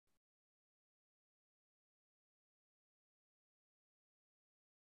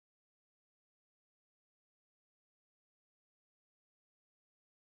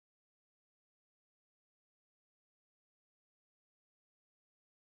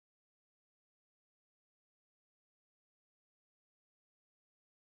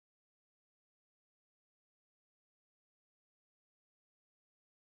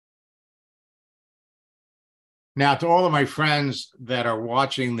Now, to all of my friends that are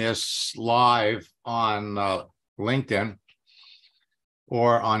watching this live on LinkedIn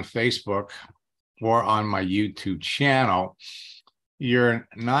or on Facebook or on my YouTube channel, you're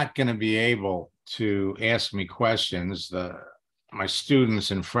not going to be able to ask me questions. My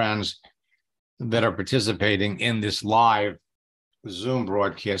students and friends that are participating in this live Zoom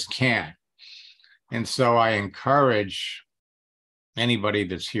broadcast can. And so I encourage anybody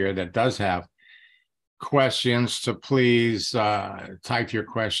that's here that does have questions to please type your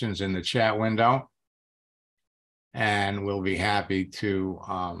questions in the chat window, and we'll be happy to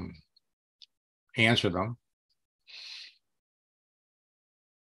answer them.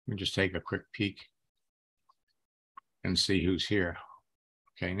 Let me just take a quick peek and see who's here.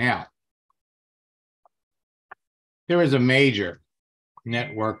 Okay, now, there is a major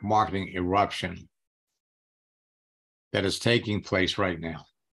network marketing eruption that is taking place right now.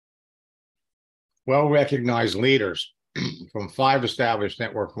 Well-recognized leaders from 5 established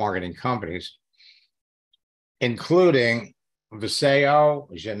network marketing companies, including Viseo,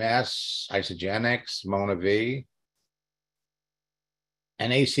 Jeunesse, Isagenix, MonaV,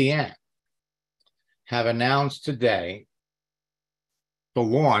 and ACN, have announced today the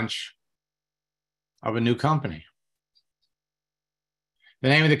launch of a new company. The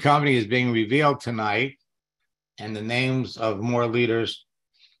name of the company is being revealed tonight, and the names of more leaders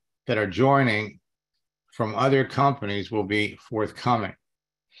that are joining from other companies will be forthcoming.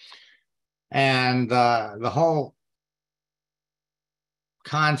 And the whole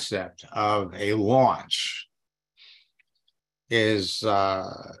concept of a launch is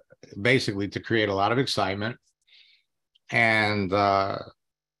basically to create a lot of excitement and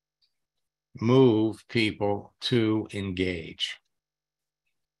move people to engage.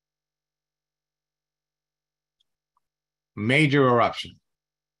 Major eruption.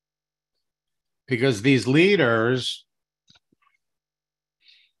 Because these leaders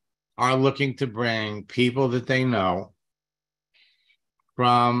are looking to bring people that they know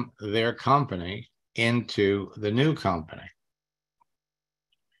from their company into the new company.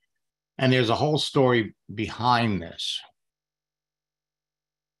 And there's a whole story behind this.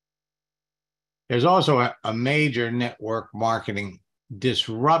 There's also a major network marketing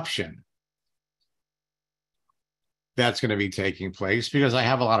disruption that's going to be taking place, because I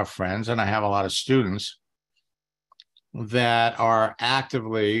have a lot of friends and I have a lot of students that are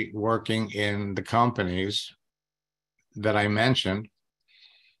actively working in the companies that I mentioned.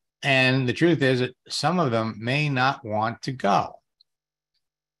 And the truth is that some of them may not want to go.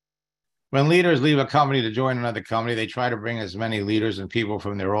 When leaders leave a company to join another company, they try to bring as many leaders and people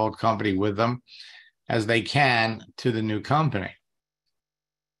from their old company with them as they can to the new company.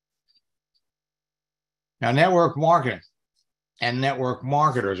 Now, network marketing and network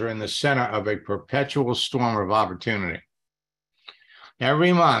marketers are in the center of a perpetual storm of opportunity.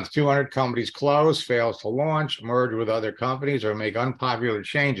 Every month, 200 companies close, fail to launch, merge with other companies, or make unpopular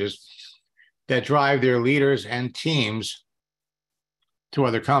changes that drive their leaders and teams to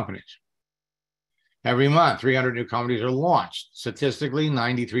other companies. Every month, 300 new companies are launched. Statistically,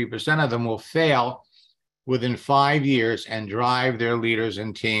 93% of them will fail within 5 years and drive their leaders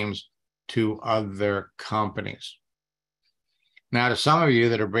and teams to other companies. Now, to some of you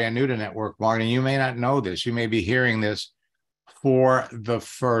that are brand new to network marketing, you may not know this. You may be hearing this for the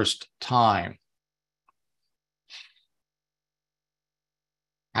first time.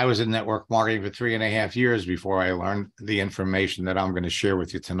 I was in network marketing for 3.5 years before I learned the information that I'm going to share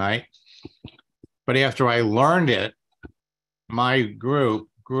with you tonight. But after I learned it, my group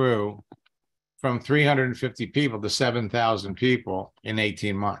grew from 350 people to 7,000 people in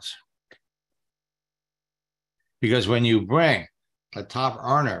 18 months. Because when you bring a top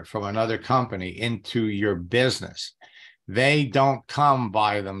earner from another company into your business, they don't come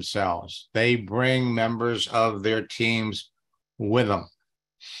by themselves. They bring members of their teams with them.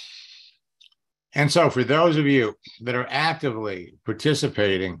 And so for those of you that are actively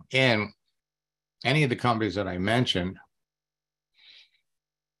participating in any of the companies that I mentioned,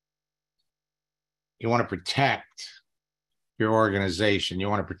 you want to protect your organization. You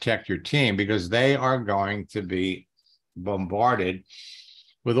want to protect your team, because they are going to be bombarded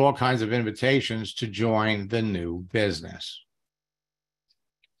with all kinds of invitations to join the new business.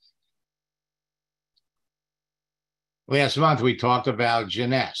 Last month, we talked about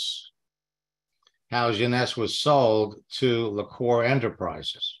Jeunesse, how Jeunesse was sold to LaCour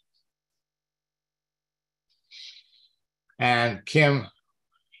Enterprises. And Kim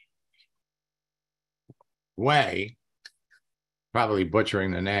Way, probably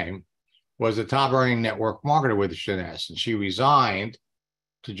butchering the name, was the top earning network marketer with Jeunesse, and she resigned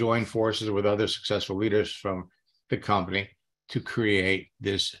to join forces with other successful leaders from the company to create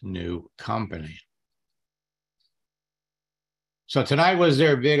this new company. So tonight was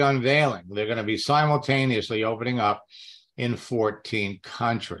their big unveiling. They're going to be simultaneously opening up in 14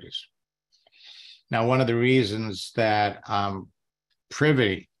 countries. Now, one of the reasons that I'm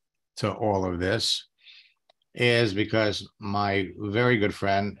privy to all of this is because my very good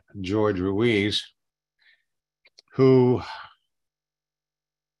friend, George Ruiz, who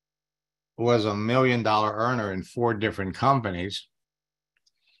was $1 million earner in 4 different companies,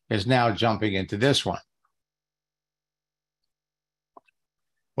 is now jumping into this one.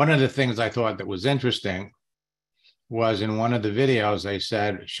 One of the things I thought that was interesting was in one of the videos, they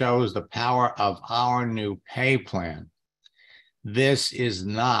said, shows the power of our new pay plan. This is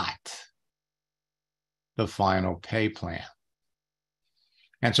not the final pay plan.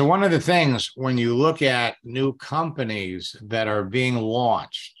 And so one of the things when you look at new companies that are being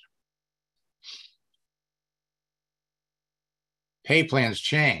launched, pay plans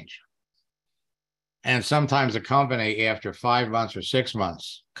change. And sometimes a company after 5 months or 6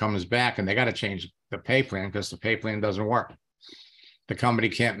 months comes back and they got to change the pay plan because the pay plan doesn't work. The company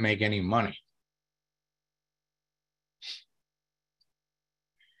can't make any money.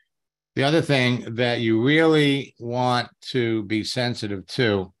 The other thing that you really want to be sensitive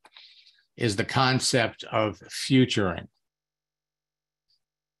to is the concept of futuring.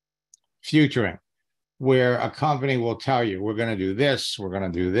 Futuring, where a company will tell you, we're going to do this, we're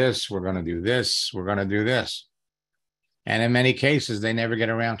going to do this, we're going to do this, we're going to do this. And in many cases, they never get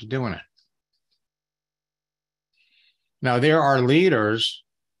around to doing it. Now, there are leaders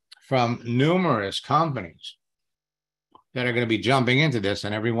from numerous companies that are going to be jumping into this,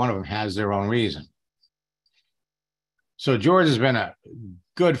 and every one of them has their own reason. So George has been a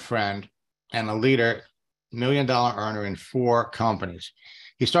good friend and a leader, $1 million earner in 4 companies.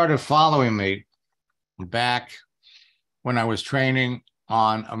 He started following me back when I was training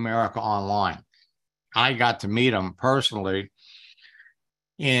on America Online. I got to meet him personally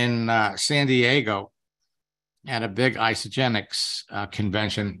in San Diego at a big Isagenix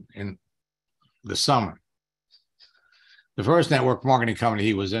convention in the summer. The first network marketing company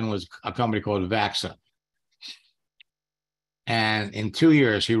he was in was a company called VAXA. And in 2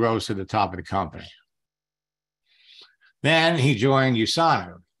 years, he rose to the top of the company. Then he joined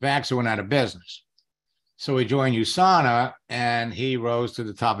USANA. VAXA went out of business. So he joined USANA and he rose to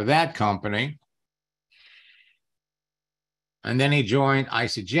the top of that company. And then he joined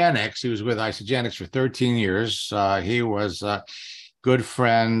Isagenix. He was with Isagenix for 13 years. He was a good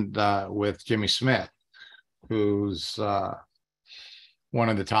friend with Jimmy Smith, who's one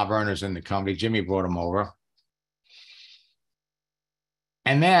of the top earners in the company. Jimmy brought him over.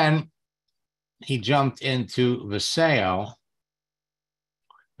 And then he jumped into Viseo.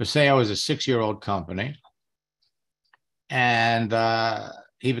 Viseo is a 6-year-old company. And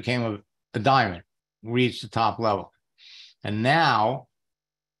he became a diamond, reached the top level. And now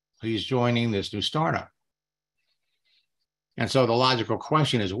he's joining this new startup. And so the logical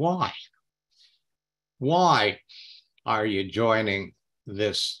question is why? Why are you joining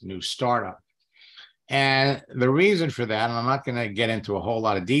this new startup? And the reason for that, and I'm not going to get into a whole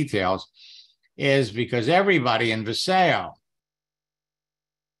lot of details, is because everybody in Viseo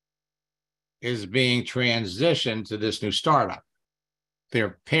is being transitioned to this new startup.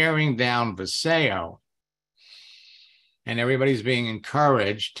 They're paring down Viseo, and everybody's being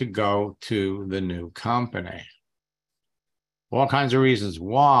encouraged to go to the new company. All kinds of reasons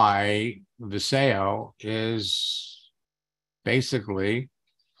why Viseo is basically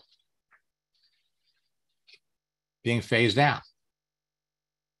being phased out.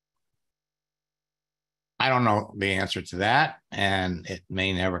 I don't know the answer to that, and it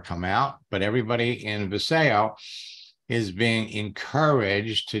may never come out, but everybody in Viseo is being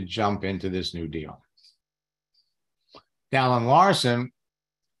encouraged to jump into this new deal. Dallin Larson,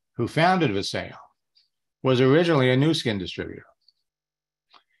 who founded Viseo, was originally a Nu Skin distributor.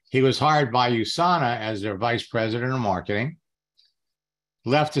 He was hired by USANA as their vice president of marketing,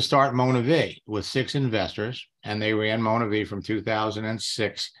 left to start MonaV with 6 investors, and they ran MonaV from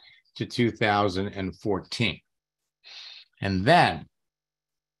 2006 to 2014. And then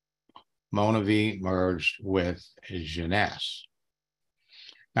MonaV merged with Jeunesse.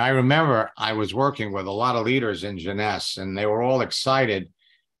 Now, I remember I was working with a lot of leaders in Jeunesse, and they were all excited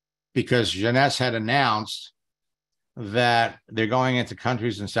because Jeunesse had announced that they're going into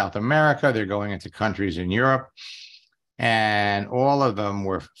countries in South America, they're going into countries in Europe, and all of them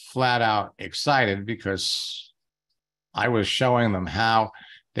were flat out excited because I was showing them how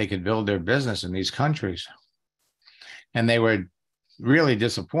they could build their business in these countries. And they were really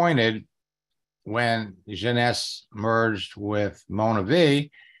disappointed when Jeunesse merged with Mona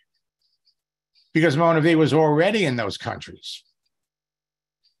V, because Mona V was already in those countries,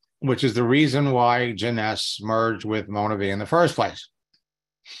 which is the reason why Jeunesse merged with Mona V in the first place,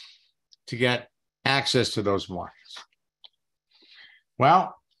 to get access to those markets.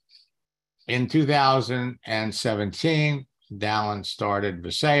 Well, in 2017, Dallin started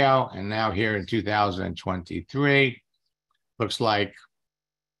Viseo, and now here in 2023, looks like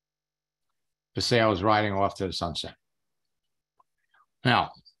Viseo is riding off to the sunset.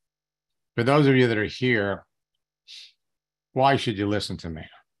 Now, for those of you that are here, why should you listen to me?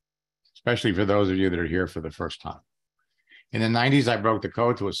 Especially for those of you that are here for the first time. In the 90s, I broke the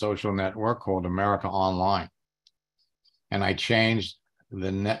code to a social network called America Online, and I changed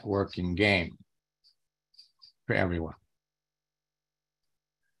the networking game for everyone.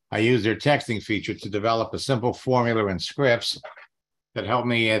 I used their texting feature to develop a simple formula and scripts that helped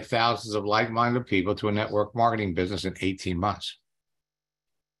me add thousands of like-minded people to a network marketing business in 18 months.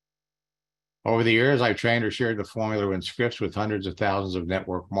 Over the years, I've trained or shared the formula and scripts with hundreds of thousands of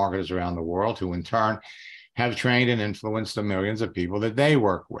network marketers around the world, who in turn have trained and influenced the millions of people that they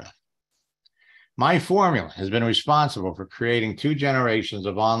work with. My formula has been responsible for creating 2 generations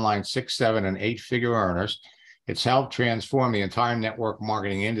of online 6, 7, and 8-figure earners. It's helped transform the entire network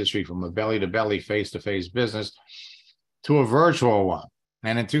marketing industry from a belly-to-belly, face-to-face business to a virtual one.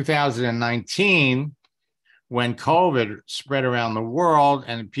 And in 2019, when COVID spread around the world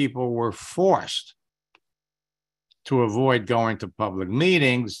and people were forced to avoid going to public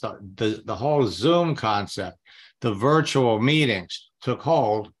meetings, the whole Zoom concept, the virtual meetings took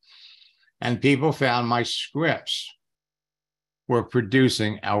hold, and people found my scripts were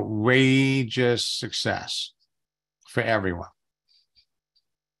producing outrageous success for everyone.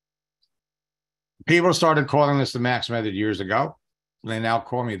 People started calling this the Max Method years ago. They now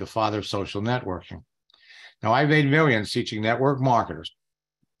call me the father of social networking. Now, I've made millions teaching network marketers,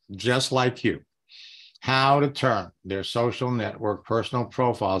 just like you, how to turn their social network personal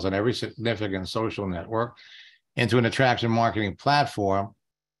profiles on every significant social network into an attraction marketing platform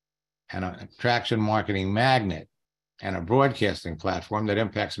and an attraction marketing magnet and a broadcasting platform that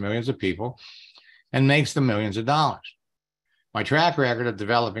impacts millions of people and makes them millions of dollars. My track record of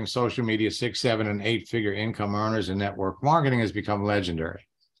developing social media 6, 7, and 8-figure income earners in network marketing has become legendary.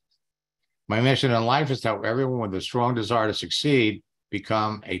 My mission in life is to help everyone with a strong desire to succeed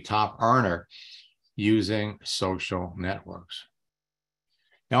become a top earner using social networks.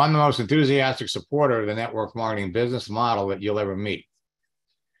 Now, I'm the most enthusiastic supporter of the network marketing business model that you'll ever meet.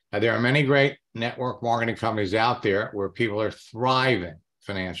 Now, there are many great network marketing companies out there where people are thriving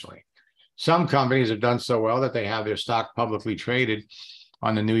financially. Some companies have done so well that they have their stock publicly traded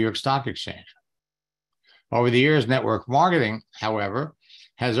on the New York Stock Exchange. Over the years, network marketing, however,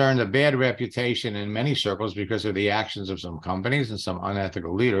 has earned a bad reputation in many circles because of the actions of some companies and some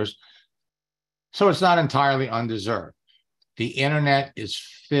unethical leaders. So it's not entirely undeserved. The internet is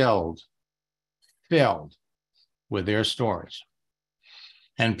filled with their stories.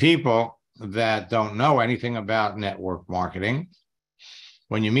 And people that don't know anything about network marketing,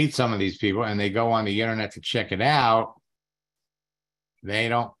 when you meet some of these people and they go on the internet to check it out, they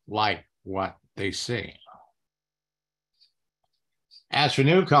don't like what they see. As for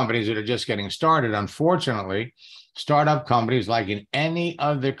new companies that are just getting started, unfortunately, startup companies, like in any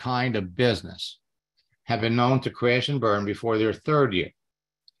other kind of business, have been known to crash and burn before their 3rd year.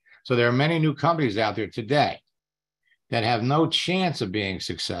 So there are many new companies out there today that have no chance of being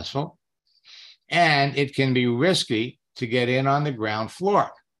successful, and it can be risky to get in on the ground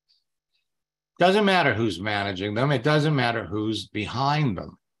floor. Doesn't matter who's managing them. It doesn't matter who's behind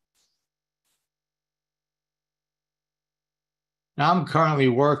them. Now, I'm currently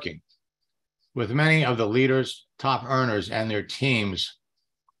working with many of the leaders, top earners, and their teams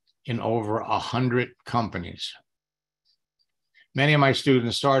in over 100 companies. Many of my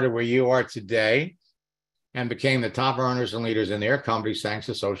students started where you are today and became the top earners and leaders in their companies thanks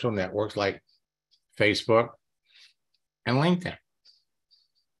to social networks like Facebook and LinkedIn.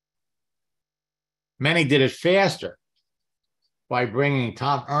 Many did it faster by bringing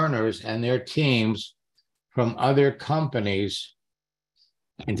top earners and their teams from other companies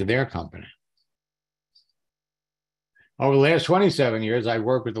into their company. Over the last 27 years, I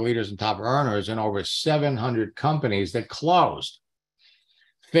worked with the leaders and top earners in over 700 companies that closed,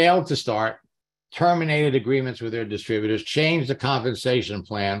 failed to start, terminated agreements with their distributors, changed the compensation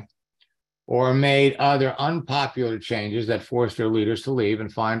plan, or made other unpopular changes that forced their leaders to leave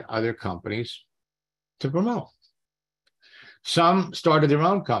and find other companies to promote. Some started their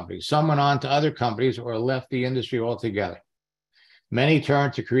own companies. Some went on to other companies or left the industry altogether. Many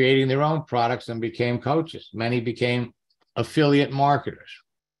turned to creating their own products and became coaches. Many became affiliate marketers.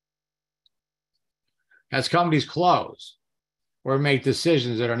 As companies close or make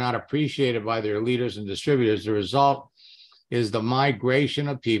decisions that are not appreciated by their leaders and distributors, the result is the migration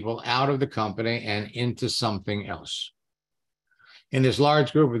of people out of the company and into something else. In this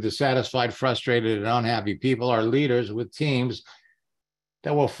large group of dissatisfied, frustrated, and unhappy people are leaders with teams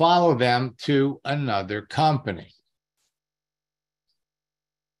that will follow them to another company.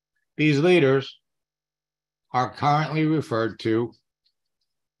 These leaders are currently referred to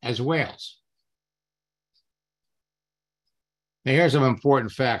as whales. Now, here's some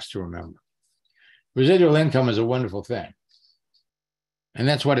important facts to remember. Residual income is a wonderful thing. And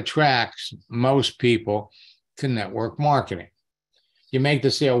that's what attracts most people to network marketing. You make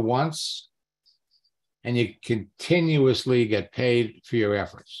the sale once, and you continuously get paid for your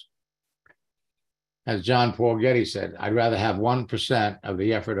efforts. As John Paul Getty said, I'd rather have 1% of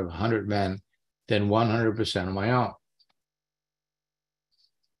the effort of 100 men than 100% of my own.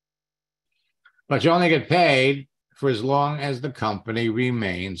 But you only get paid for as long as the company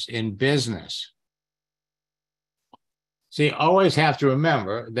remains in business. So you always have to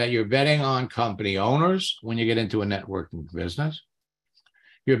remember that you're betting on company owners when you get into a networking business.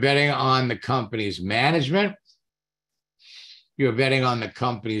 You're betting on the company's management. You're betting on the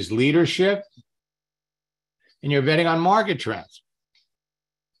company's leadership. And you're betting on market trends.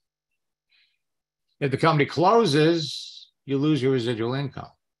 If the company closes, you lose your residual income.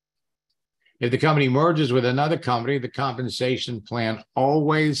 If the company merges with another company, the compensation plan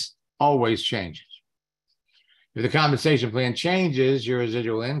always changes. If the compensation plan changes, your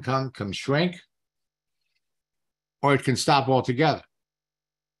residual income can shrink, or it can stop altogether.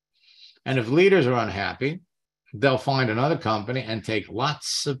 And if leaders are unhappy, they'll find another company and take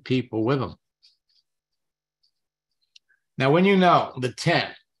lots of people with them. Now, when you know the 10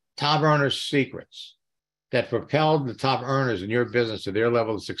 top earners' secrets that propelled the top earners in your business to their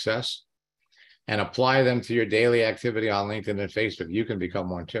level of success and apply them to your daily activity on LinkedIn and Facebook, you can become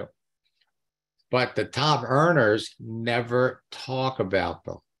one too. But the top earners never talk about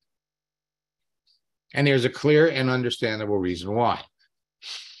them. And there's a clear and understandable reason why.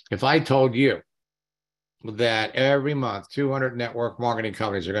 If I told you that every month 200 network marketing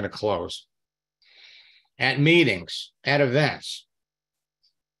companies are going to close, at meetings, at events,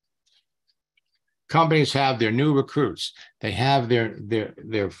 companies have their new recruits, they have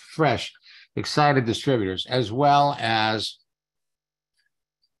their fresh, excited distributors, as well as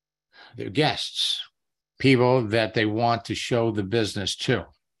their guests, people that they want to show the business to.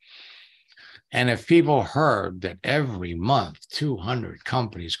 And if people heard that every month 200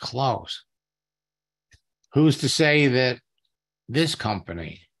 companies close, who's to say that this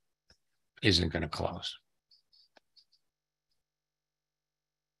company isn't going to close?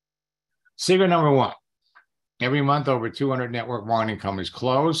 Secret number one, every month over 200 network marketing companies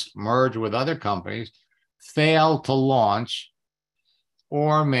close, merge with other companies, fail to launch,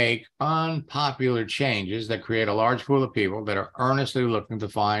 or make unpopular changes that create a large pool of people that are earnestly looking to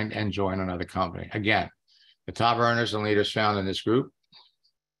find and join another company. Again, the top earners and leaders found in this group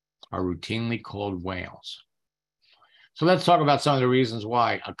are routinely called whales. So let's talk about some of the reasons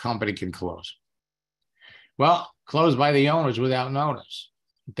why a company can close. Well, closed by the owners without notice.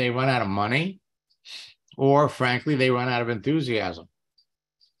 They run out of money, or frankly, they run out of enthusiasm.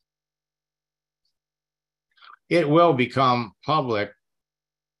 It will become public.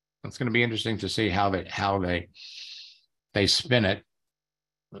 It's going to be interesting to see how they spin it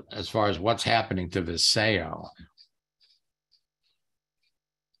as far as what's happening to Viseo.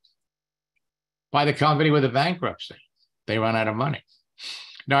 By the company with a bankruptcy, they run out of money.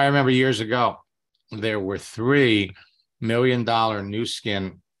 Now, I remember years ago, there were $3 million Nu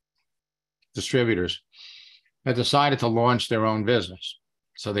Skin distributors that decided to launch their own business.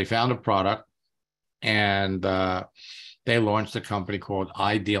 So they found a product and they launched a company called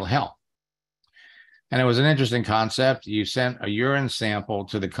Ideal Health. And it was an interesting concept. You sent a urine sample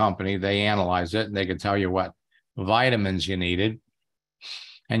to the company, they analyzed it, and they could tell you what vitamins you needed.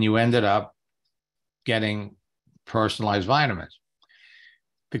 And you ended up getting personalized vitamins.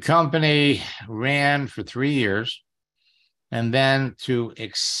 The company ran for 3 years. And then to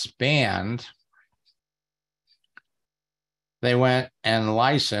expand, they went and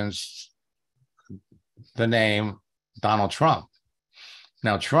licensed the name Donald Trump.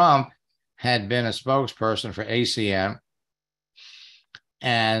 Now, Trump had been a spokesperson for ACN,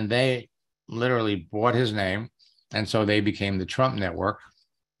 and they literally bought his name, and so they became the Trump Network.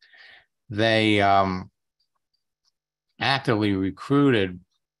 They actively recruited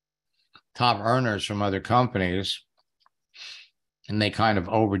top earners from other companies, and they kind of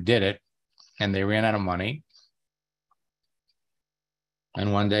overdid it, and they ran out of money.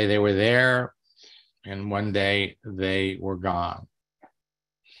 And one day they were there, and one day they were gone.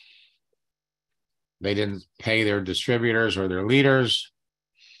 They didn't pay their distributors or their leaders.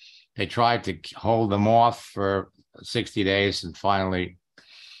 They tried to hold them off for 60 days, and finally,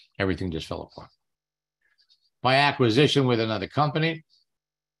 everything just fell apart. By acquisition with another company,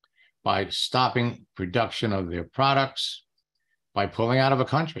 by stopping production of their products, by pulling out of a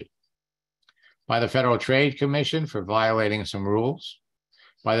country, by the Federal Trade Commission for violating some rules,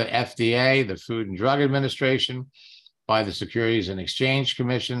 by the FDA, the Food and Drug Administration, by the Securities and Exchange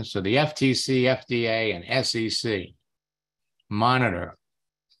Commission. So the FTC, FDA, and SEC monitor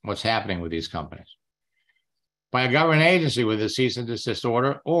what's happening with these companies. By a government agency with a cease and desist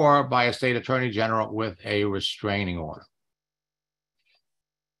order, or by a state attorney general with a restraining order.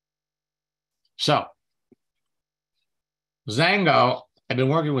 So, Zango, I've been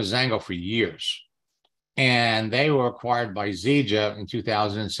working with Zango for years, and they were acquired by Zija in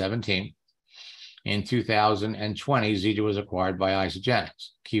 2017. In 2020, Zija was acquired by Isagenix.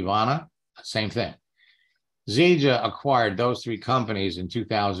 Kivana, same thing. Zija acquired those three companies in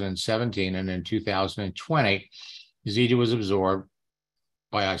 2017, and in 2020, Zija was absorbed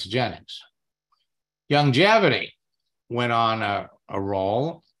by Isagenix. Youngevity went on a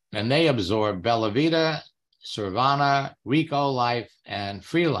roll, and they absorbed Bella Vita, Cirvana, Rico Life, and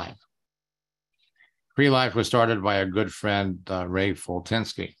Free Life. Free Life was started by a good friend, Ray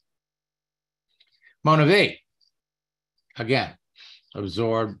Fultinsky. Monavie, again,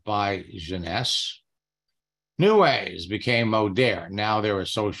 absorbed by Jeunesse. Newways became Modere. Now they're a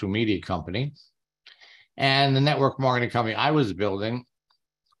social media company. And the network marketing company I was building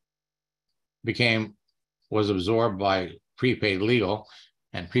was absorbed by Prepaid Legal,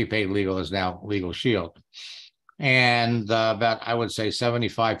 and Prepaid Legal is now Legal Shield. And about, I would say,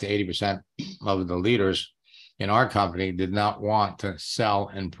 75 to 80% of the leaders in our company did not want to sell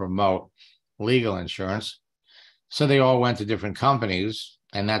and promote legal insurance. So they all went to different companies.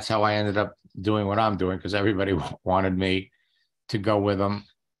 And that's how I ended up doing what I'm doing, because everybody wanted me to go with them,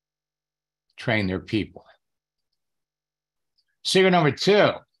 train their people. Secret number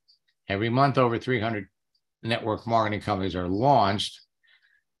 2, every month over 300 network marketing companies are launched,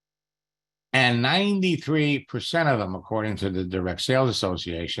 and 93% of them, according to the Direct Sales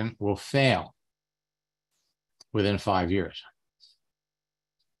Association, will fail within 5 years.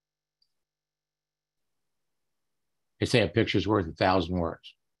 They say a picture's worth 1,000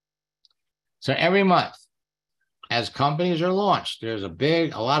 words. So every month, as companies are launched, there's a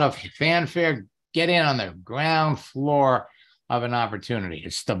lot of fanfare. Get in on the ground floor of an opportunity.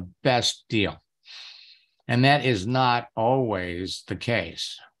 It's the best deal. And that is not always the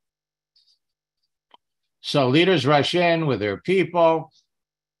case. So leaders rush in with their people,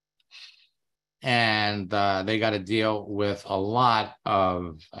 and they got to deal with a lot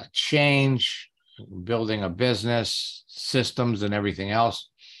of change, building a business, systems, and everything else.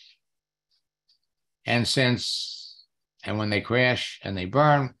 And when they crash and they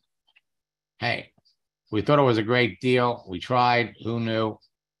burn, hey, we thought it was a great deal. We tried, who knew?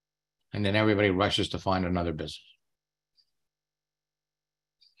 And then everybody rushes to find another business.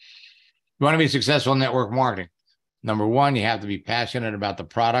 You want to be successful in network marketing. Number 1, you have to be passionate about the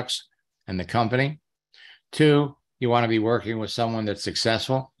products and the company. 2, you want to be working with someone that's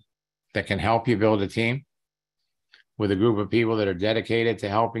successful, that can help you build a team with a group of people that are dedicated to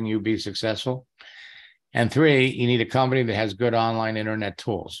helping you be successful. And 3, you need a company that has good online internet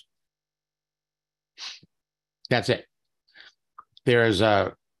tools. That's it. There's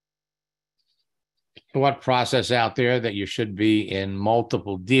a thought process out there that you should be in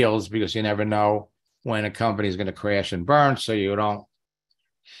multiple deals, because you never know when a company is going to crash and burn, so you don't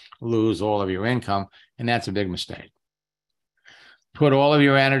lose all of your income. And that's a big mistake. Put all of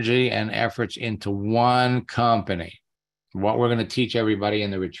your energy and efforts into one company. What we're going to teach everybody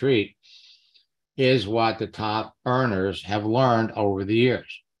in the retreat is what the top earners have learned over the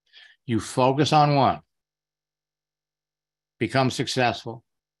years. You focus on one, become successful.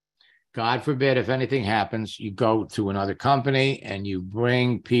 God forbid, if anything happens, you go to another company and you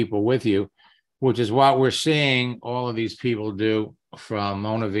bring people with you, which is what we're seeing all of these people do from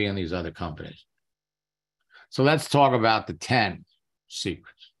Monavie and these other companies. So let's talk about the 10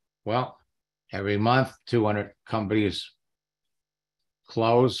 secrets. Well, every month, 200 companies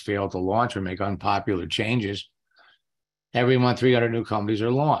close, fail to launch, or make unpopular changes. Every month, 300 new companies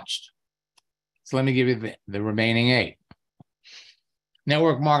are launched. So let me give you the remaining 8.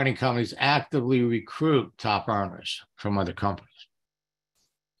 Network marketing companies actively recruit top earners from other companies.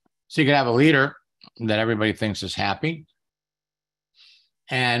 So you can have a leader that everybody thinks is happy,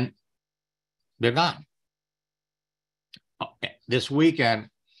 and they're gone. This weekend,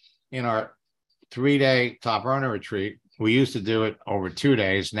 in our 3-day top earner retreat, we used to do it over 2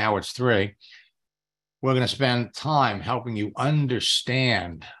 days. Now it's 3. We're going to spend time helping you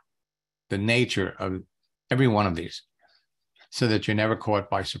understand the nature of every one of these so that you're never caught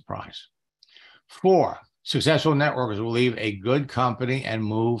by surprise. 4, successful networkers will leave a good company and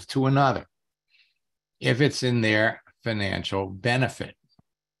move to another if it's in their financial benefit.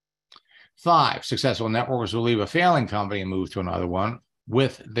 5, successful networkers will leave a failing company and move to another one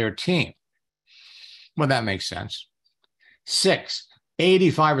with their team. Well, that makes sense. 6,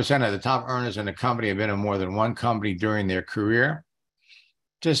 85% of the top earners in the company have been in more than one company during their career.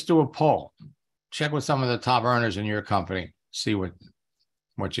 Just do a poll. Check with some of the top earners in your company. See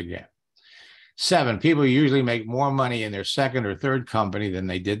what you get. 7, people usually make more money in their second or third company than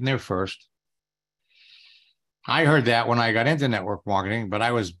they did in their first. I heard that when I got into network marketing, but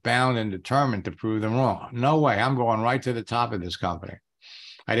I was bound and determined to prove them wrong. No way. I'm going right to the top of this company.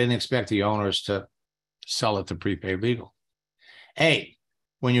 I didn't expect the owners to sell it to prepaid legal. 8,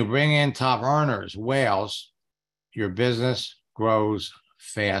 when you bring in top earners, whales, your business grows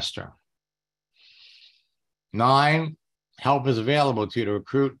faster. 9, help is available to you to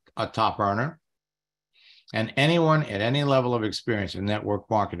recruit a top earner. And anyone at any level of experience in network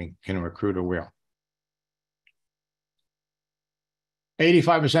marketing can recruit a whale.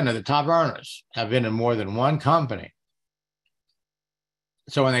 85% of the top earners have been in more than one company.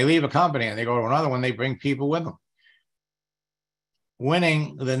 So when they leave a company and they go to another one, they bring people with them.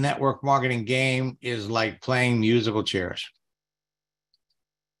 Winning the network marketing game is like playing musical chairs.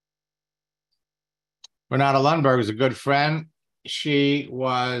 Renata Lundberg is a good friend. She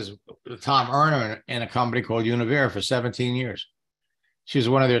was the top earner in a company called Univera for 17 years. She was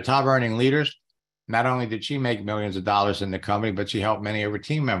one of their top earning leaders. Not only did she make millions of dollars in the company, but she helped many of her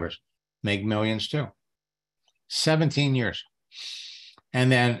team members make millions too. 17 years. And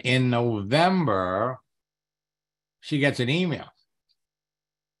then in November, she gets an email.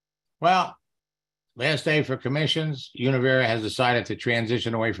 Well, last day for commissions, Univera has decided to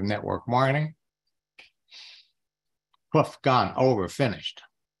transition away from network marketing. Poof, gone, over, finished.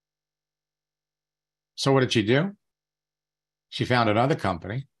 So what did she do? She found another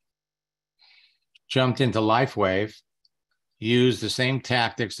company, jumped into LifeWave, used the same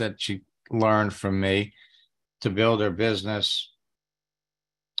tactics that she learned from me to build her business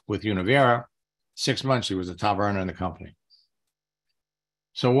with Univera. 6 months, she was the top earner in the company.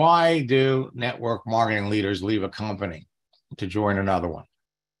 So why do network marketing leaders leave a company to join another one?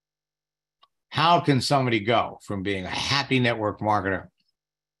 How can somebody go from being a happy network marketer,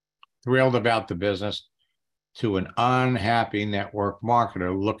 thrilled about the business, to an unhappy network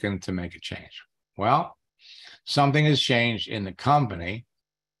marketer looking to make a change? Well, something has changed in the company.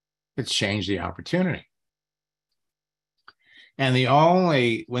 It's changed the opportunity. And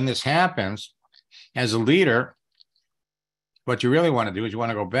when this happens, as a leader, what you really want to do is you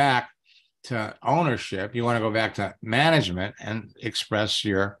want to go back to ownership. You want to go back to management and express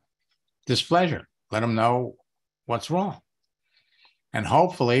your displeasure. Let them know what's wrong. And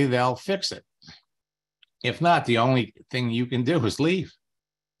hopefully they'll fix it. If not, the only thing you can do is leave.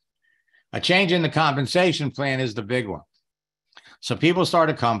 A change in the compensation plan is the big one. So people start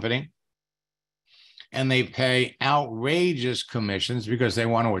a company and they pay outrageous commissions because they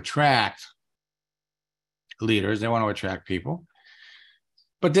want to attract leaders. They want to attract people.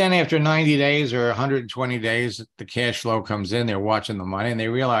 But then after 90 days or 120 days, the cash flow comes in. They're watching the money and they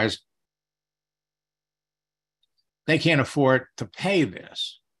realize they can't afford to pay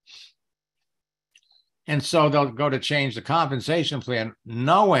this. And so they'll go to change the compensation plan,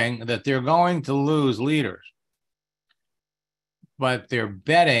 knowing that they're going to lose leaders. But they're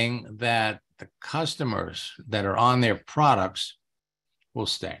betting that the customers that are on their products will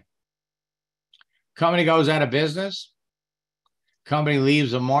stay. Company goes out of business. Company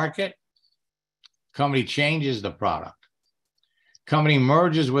leaves the market. Company changes the product. Company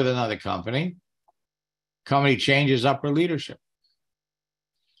merges with another company. Company changes upper leadership.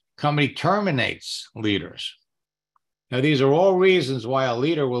 Company terminates leaders. Now, these are all reasons why a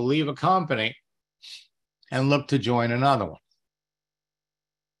leader will leave a company and look to join another one.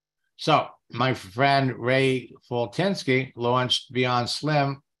 So my friend Ray Faltinsky launched Beyond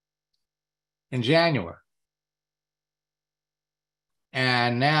Slim in January.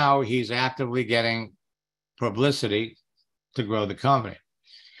 And now he's actively getting publicity to grow the company.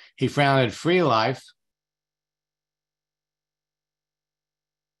 He founded Free Life,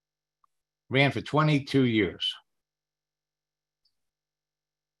 ran for 22 years.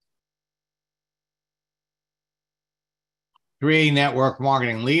 3 network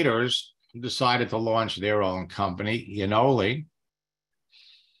marketing leaders decided to launch their own company, Yanoli,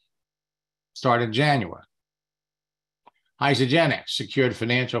 started in January. Isagenix secured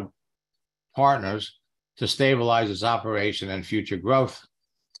financial partners to stabilize its operation and future growth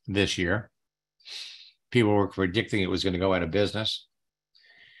this year. People were predicting it was going to go out of business.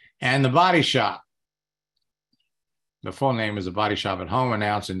 And The Body Shop, the full name is The Body Shop at Home,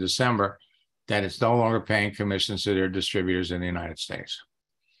 announced in December that it's no longer paying commissions to their distributors in the United States.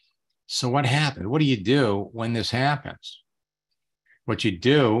 So what happened? What do you do when this happens? What you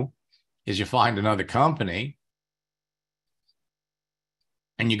do is you find another company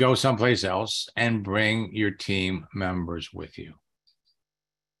and you go someplace else and bring your team members with you.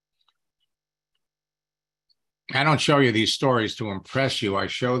 I don't show you these stories to impress you. I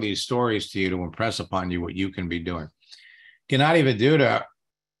show these stories to you to impress upon you what you can be doing. Gennady Viduta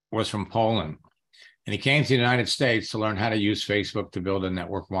was from Poland, and he came to the United States to learn how to use Facebook to build a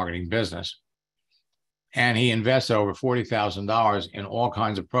network marketing business. And he invested over $40,000 in all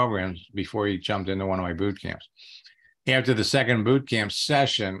kinds of programs before he jumped into one of my boot camps. After the second boot camp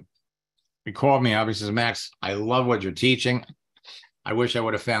session, he called me up. He says, Max, I love what you're teaching. I wish I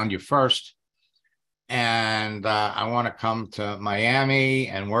would have found you first. And I want to come to Miami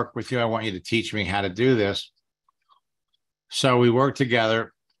and work with you. I want you to teach me how to do this. So we worked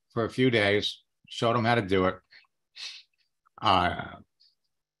together for a few days, showed him how to do it. And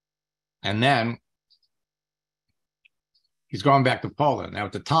then he's going back to Poland. Now,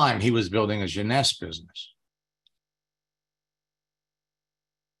 at the time, he was building a jeunesse business.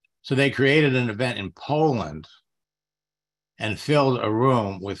 So they created an event in Poland and filled a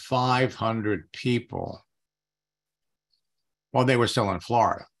room with 500 people while they were still in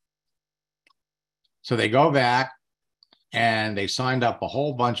Florida. So they go back and they signed up a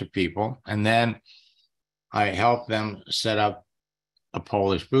whole bunch of people. And then I helped them set up a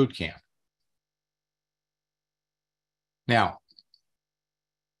Polish boot camp. Now,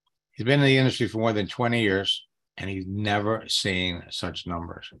 he's been in the industry for more than 20 years, and he's never seen such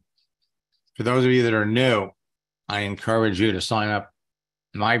numbers. For those of you that are new, I encourage you to sign up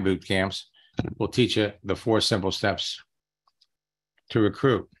my boot camps. We'll teach you the 4 simple steps to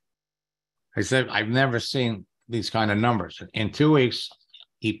recruit. I said, I've never seen these kind of numbers. In 2 weeks,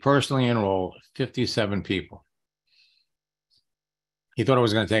 he personally enrolled 57 people. He thought it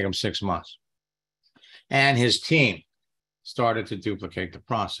was going to take him 6 months. And his team started to duplicate the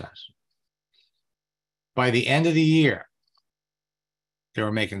process. By the end of the year, they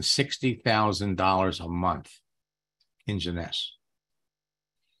were making $60,000 a month in jeunesse.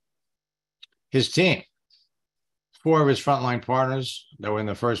 His team, 4 of his frontline partners that were in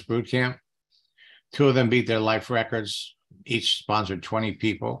the first boot camp, 2 of them beat their life records, each sponsored 20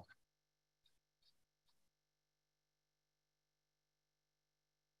 people.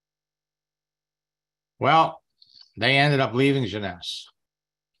 Well, they ended up leaving jeunesse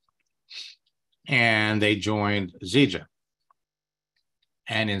and they joined Zija.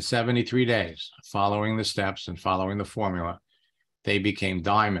 And in 73 days, following the steps and following the formula, they became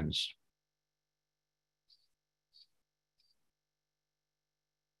diamonds.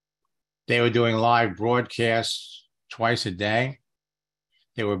 They were doing live broadcasts twice a day.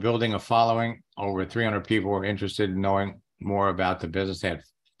 They were building a following. Over 300 people were interested in knowing more about the business. They had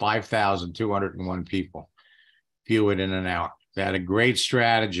 5,201 people view it in an hour. They had a great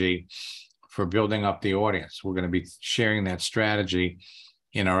strategy for building up the audience. We're going to be sharing that strategy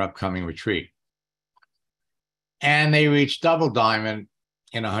in our upcoming retreat. And they reached double diamond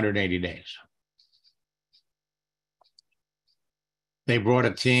in 180 days. They brought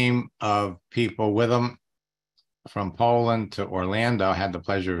a team of people with them from Poland to Orlando. I had the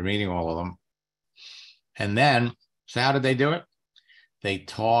pleasure of meeting all of them. And then, so how did they do it? They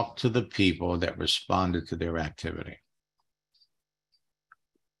talked to the people that responded to their activity.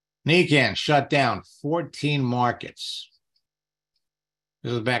 Nikan shut down 14 markets.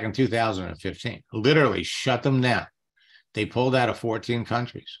 This was back in 2015. Literally shut them down. They pulled out of 14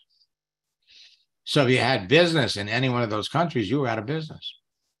 countries. So if you had business in any one of those countries, you were out of business.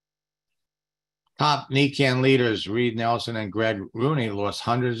 Top Nikan leaders, Reed Nelson and Greg Rooney, lost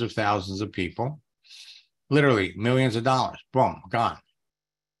hundreds of thousands of people. Literally millions of dollars. Boom, gone.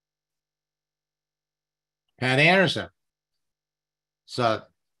 Pat Anderson, it's a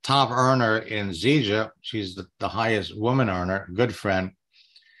top earner in Zija. She's the highest woman earner, good friend.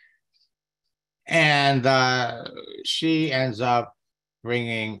 And she ends up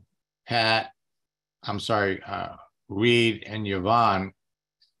bringing Reed and Yvonne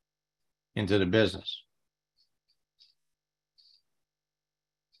into the business.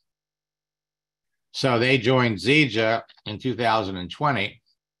 So they joined Zija in 2020.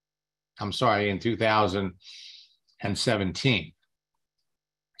 I'm sorry, in 2017.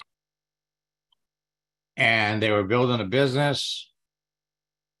 And they were building a business.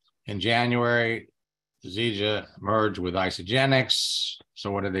 In January, Zija merged with Isagenix. So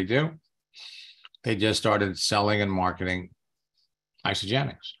what did they do? They just started selling and marketing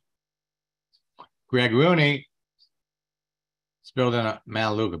Isagenix. Greg Rooney is building a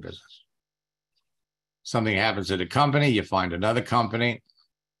Melaleuca business. Something happens to the company, you find another company,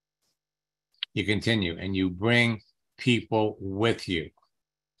 you continue, and you bring people with you.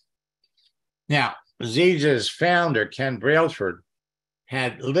 Now, Zija's founder, Ken Brailsford,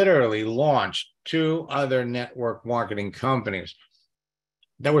 had literally launched 2 other network marketing companies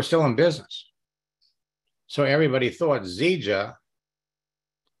that were still in business. So everybody thought Zija,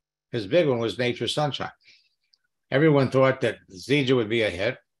 his big one was Nature Sunshine. Everyone thought that Zija would be a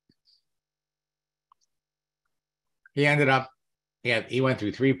hit. He ended up, he went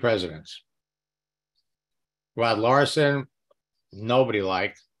through 3 presidents. Rod Larson, nobody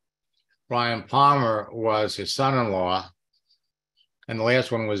liked. Brian Palmer was his son-in-law. And the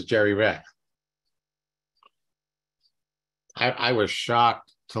last one was Jerry Red. I was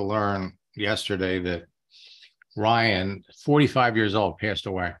shocked to learn yesterday that Ryan, 45 years old, passed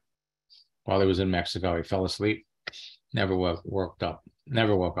away while he was in Mexico. He fell asleep, never woke up.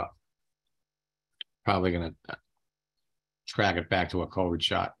 Probably going to track it back to a COVID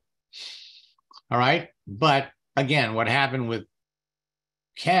shot. All right. But again, what happened with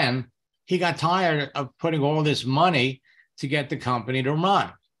Ken, he got tired of putting all this money to get the company to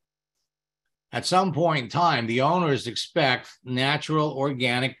run. At some point in time, the owners expect natural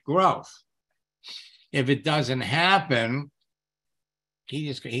organic growth. If it doesn't happen,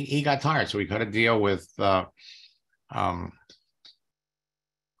 he got tired. So he cut a deal with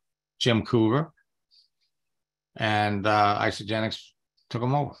Jim Coover, and Isagenix took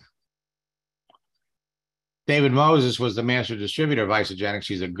him over. David Moses was the master distributor of Isagenix.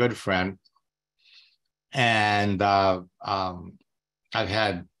 He's a good friend. And I've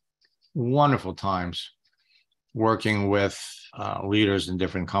had wonderful times working with leaders in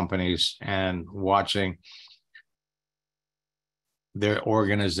different companies and watching their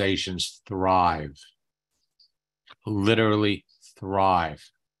organizations thrive, literally thrive.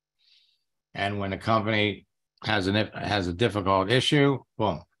 And when a company has a difficult issue,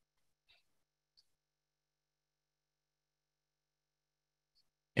 boom.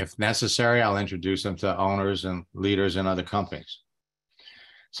 If necessary, I'll introduce them to owners and leaders in other companies.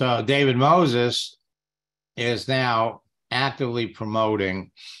 So David Moses is now actively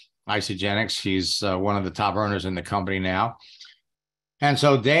promoting Isagenix. He's one of the top earners in the company now. And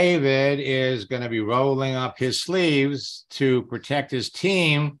so David is going to be rolling up his sleeves to protect his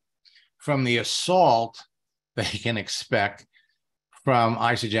team from the assault that he can expect from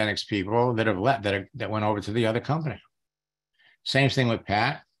Isagenix people that have left, that went over to the other company. Same thing with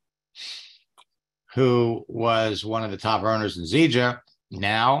Pat, who was one of the top earners in Zija,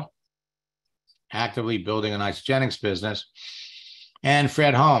 now actively building an Isagenix business. And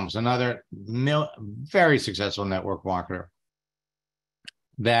Fred Holmes, another very successful network marketer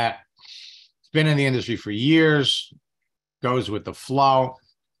that's been in the industry for years, goes with the flow.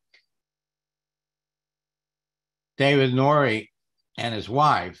 David Norrie and his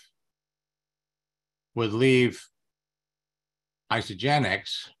wife would leave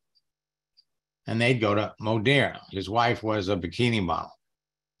Isagenix and they'd go to Modere. His wife was a bikini model.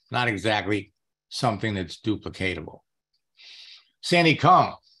 Not exactly something that's duplicatable. Sandy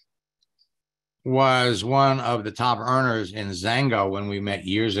Cohn was one of the top earners in Zango when we met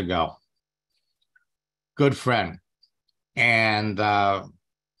years ago. Good friend. And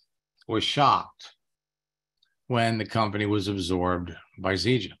was shocked when the company was absorbed by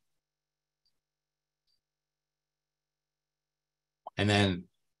Zija. And then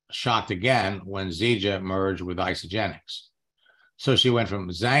shocked again when Zija merged with Isagenix. So she went from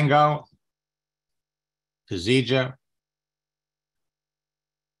Zango to Zija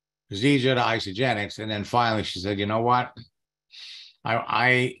to Isagenix, and then finally she said, "You know what?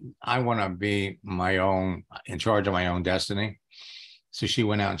 I want to be my own, in charge of my own destiny." So she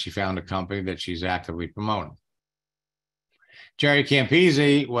went out and she found a company that she's actively promoting. Jerry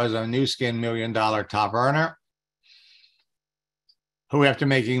Campese was a Nu Skin $1 million top earner who, after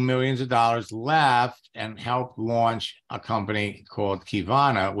making millions of dollars, left and helped launch a company called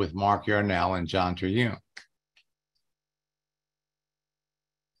Kivana with Mark Yarnell and John Terhune.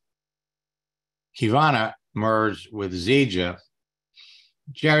 Kivana merged with Zija.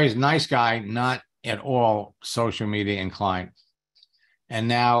 Jerry's a nice guy, not at all social media inclined. And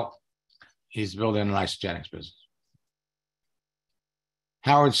now he's building an isogenics business.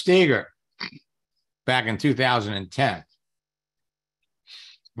 Howard Steger, back in 2010,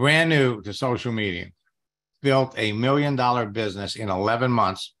 brand new to social media, built $1 million business in 11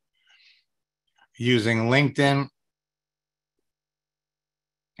 months using LinkedIn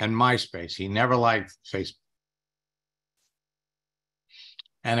and MySpace. He never liked Facebook.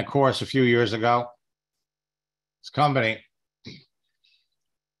 And of course, a few years ago, his company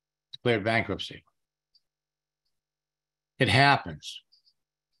declared bankruptcy. It happens.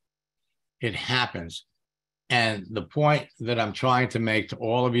 It happens. And the point that I'm trying to make to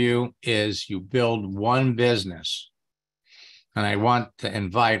all of you is you build one business. And I want to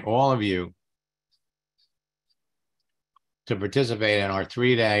invite all of you to participate in our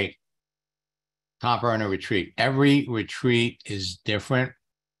 3-day top earner retreat. Every retreat is different.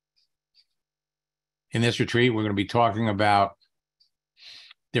 In this retreat, we're going to be talking about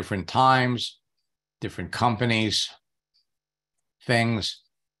different times, different companies, things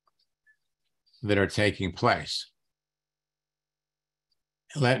that are taking place.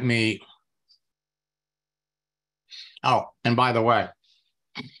 Let me, oh, and by the way,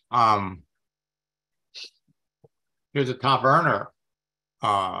 here's a top earner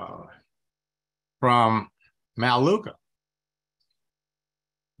from Maluka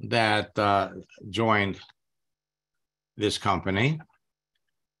that joined this company,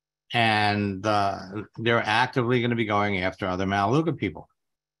 and they're actively going to be going after other Maluka people.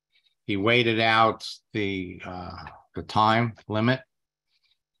 He waited out the time limit.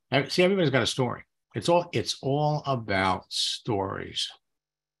 See, everybody's got a story. It's all about stories.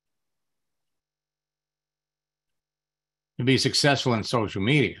 To be successful in social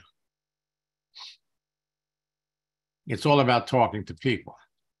media, it's all about talking to people.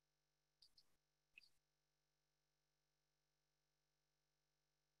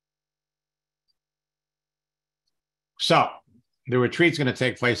 So the retreat's going to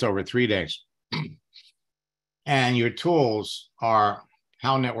take place over 3 days. And your tools are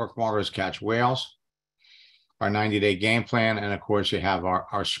how network marketers catch whales, our 90-day game plan, and of course, you have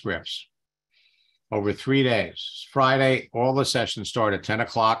our scripts. Over 3 days. Friday, all the sessions start at 10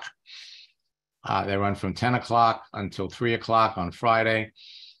 o'clock. They run from 10 o'clock until 3 o'clock on Friday,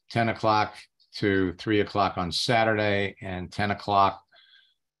 10 o'clock to 3 o'clock on Saturday, and 10 o'clock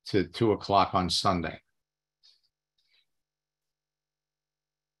to 2 o'clock on Sunday.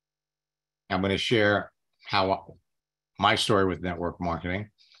 I'm going to share how my story with network marketing,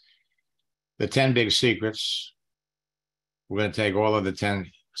 the 10 big secrets. We're going to take all of the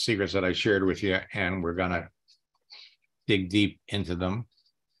 10 secrets that I shared with you, and we're going to dig deep into them.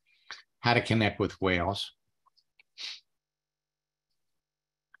 How to connect with whales,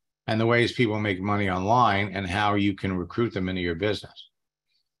 and the ways people make money online, and how you can recruit them into your business.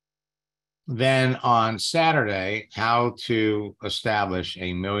 Then on Saturday, how to establish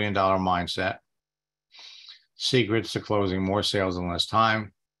a $1 million mindset, secrets to closing more sales in less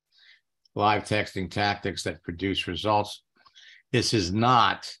time, live texting tactics that produce results. This is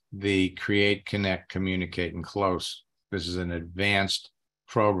not the create, connect, communicate, and close. This is an advanced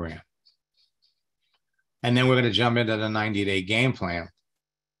program. And then we're going to jump into the 90-day game plan,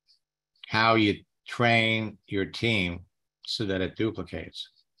 how you train your team so that it duplicates.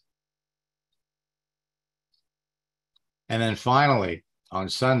 And then finally, on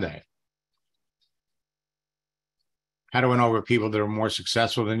Sunday, how to win over people that are more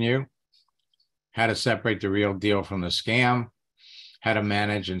successful than you, how to separate the real deal from the scam, how to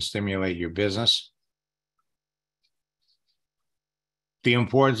manage and stimulate your business, the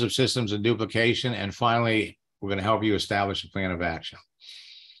importance of systems and duplication, and finally, we're going to help you establish a plan of action.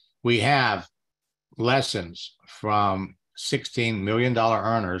 We have lessons from $16 million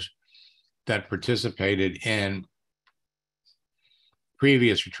earners that participated in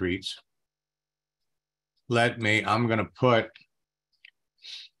previous retreats. I'm going to put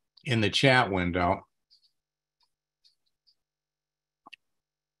in the chat window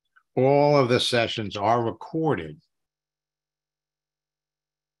all of the sessions are recorded.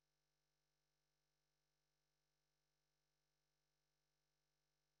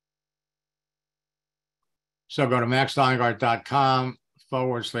 So go to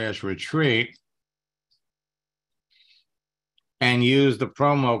maxsteingart.com/retreat and use the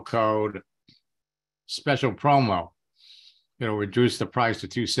promo code, special promo. It'll reduce the price to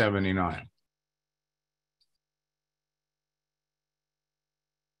 $279.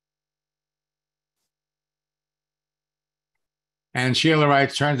 And Sheila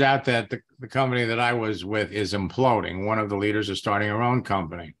writes, turns out that the company that I was with is imploding. One of the leaders is starting her own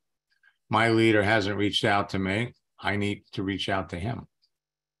company. My leader hasn't reached out to me. I need to reach out to him.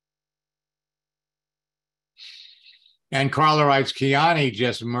 And Carla writes, Kiani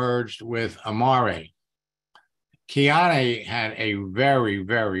just merged with Amare. Kiani had a very,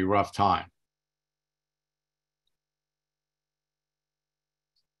 very rough time.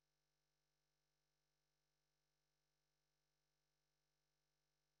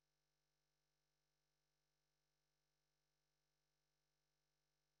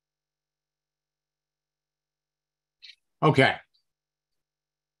 Okay.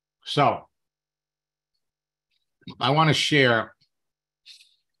 So I want to share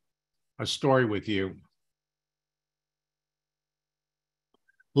a story with you.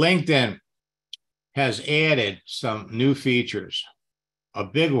 LinkedIn has added some new features. A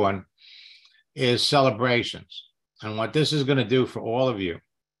big one is celebrations. And what this is going to do for all of you,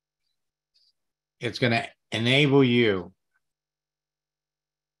 it's going to enable you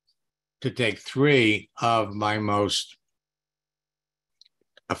to take 3 of my most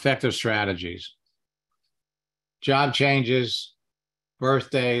effective strategies: job changes,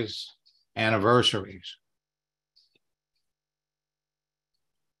 birthdays, anniversaries.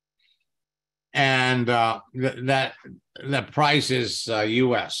 And that price is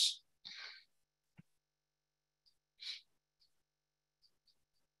US.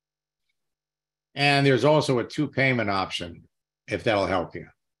 And there's also a 2 payment option, if that'll help you.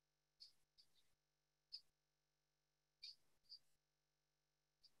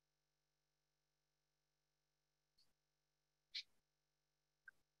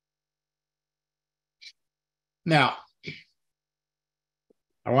 Now,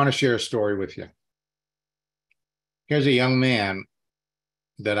 I want to share a story with you. Here's a young man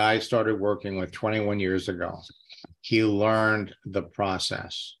that I started working with 21 years ago. He learned the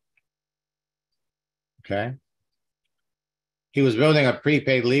process. Okay. He was building a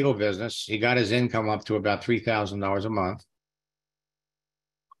prepaid legal business. He got his income up to about $3,000 a month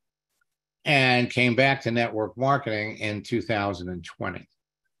and came back to network marketing in 2020.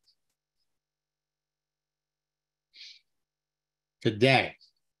 Today,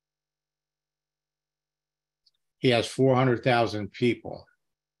 he has 400,000 people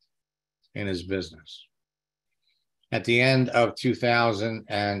in his business. At the end of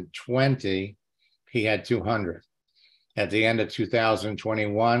 2020, he had 200. At the end of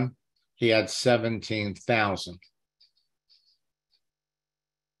 2021, he had 17,000.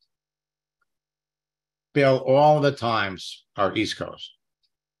 Bill, all the times are East Coast.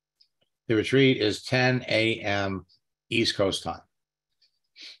 The retreat is 10 a.m. East Coast time.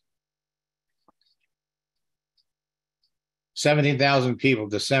 17,000 people,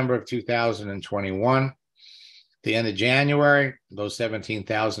 December of 2021. The end of January, those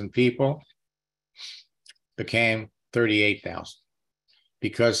 17,000 people became 38,000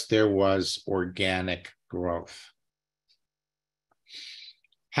 because there was organic growth.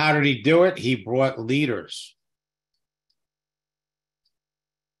 How did he do it? He brought leaders.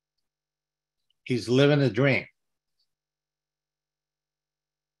 He's living the dream.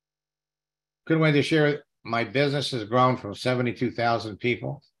 Good way to share it. My business has grown from 72,000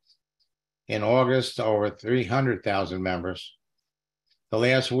 people in August to over 300,000 members. The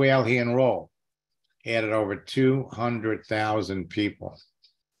last whale he enrolled added over 200,000 people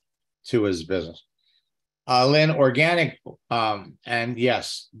to his business. Lynn, organic, and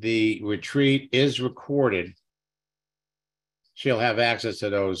yes, the retreat is recorded. She'll have access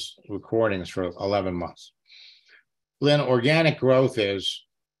to those recordings for 11 months. Lynn, organic growth is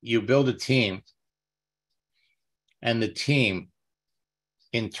you build a team, and the team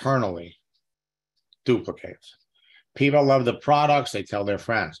internally duplicates. People love the products, they tell their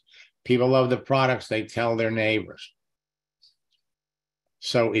friends. People love the products, they tell their neighbors.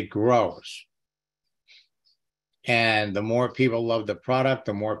 So it grows. And the more people love the product,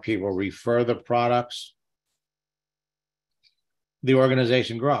 the more people refer the products, the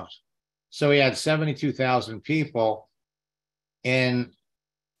organization grows. So he had 72,000 people in,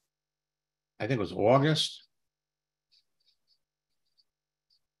 I think it was August.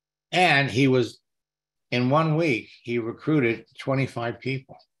 And he was, in 1 week, he recruited 25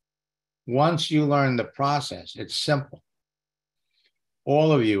 people. Once you learn the process, it's simple.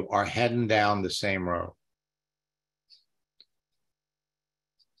 All of you are heading down the same road.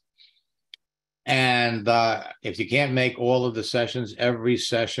 And if you can't make all of the sessions, every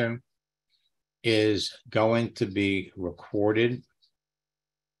session is going to be recorded.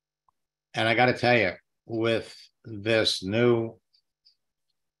 And I got to tell you, with this new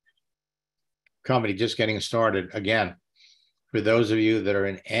company just getting started, again, for those of you that are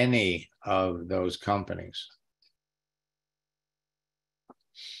in any of those companies,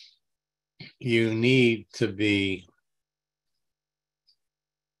 you need to be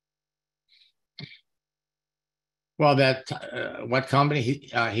Well, that what company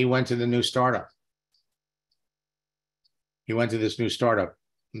he went to the new startup. He went to this new startup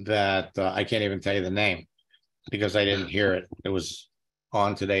that I can't even tell you the name because I didn't hear it. It was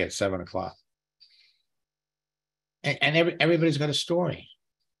on today at 7:00. And everybody's got a story.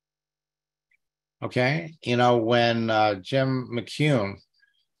 Okay. You know, when Jim McCune,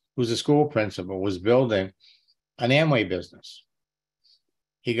 who's a school principal, was building an Amway business,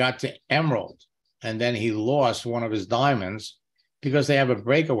 he got to Emerald and then he lost one of his diamonds because they have a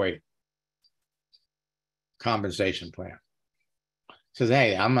breakaway compensation plan. Says,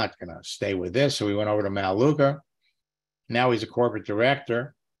 hey, I'm not going to stay with this. So we went over to Maluka. Now he's a corporate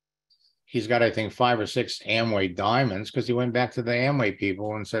director. He's got, I think, 5 or 6 Amway diamonds because he went back to the Amway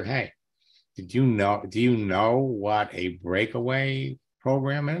people and said, hey, do you know what a breakaway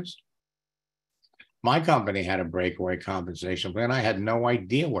program is? My company had a breakaway compensation plan. I had no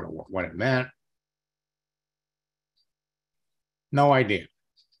idea what it meant. No idea.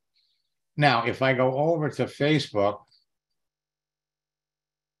 Now, if I go over to Facebook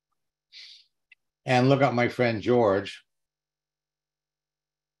and look up my friend George.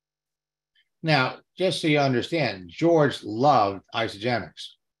 Now, just so you understand, George loved Isagenix.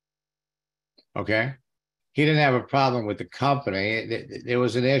 Okay? He didn't have a problem with the company. There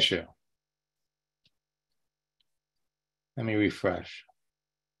was an issue. Let me refresh.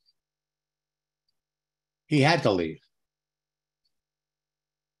 He had to leave.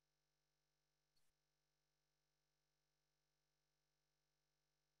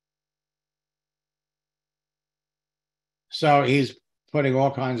 So he's putting all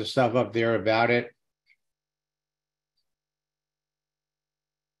kinds of stuff up there about it.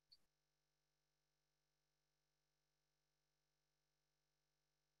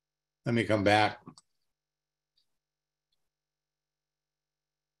 Let me come back.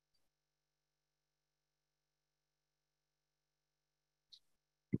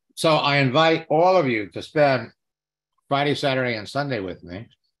 So I invite all of you to spend Friday, Saturday, and Sunday with me.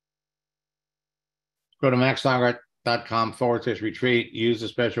 Go to maxsteingardt.com/retreat. Use the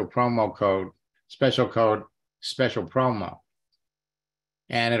special code, special promo,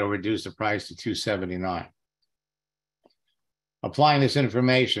 and it'll reduce the price to $279. Applying this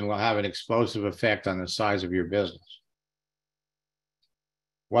information will have an explosive effect on the size of your business.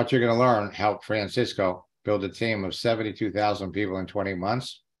 What you're going to learn helped Francisco build a team of 72,000 people in 20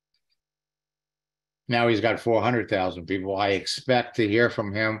 months. Now he's got 400,000 people. I expect to hear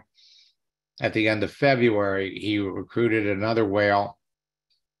from him at the end of February. He recruited another whale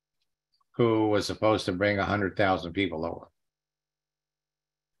who was supposed to bring 100,000 people over.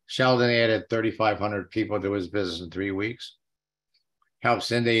 Sheldon added 3,500 people to his business in 3 weeks. Helped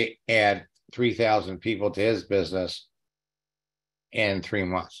Cindy add 3,000 people to his business in 3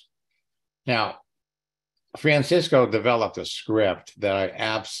 months. Now, Francisco developed a script that I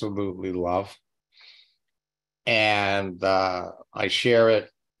absolutely love. And I share it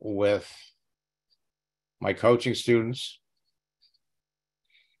with my coaching students.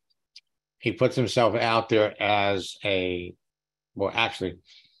 He puts himself out there as actually,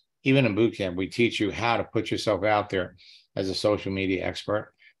 even in boot camp, we teach you how to put yourself out there as a social media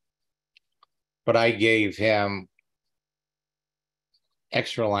expert. But I gave him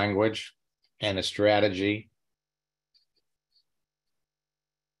extra language and a strategy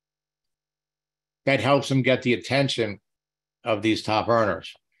that helps him get the attention of these top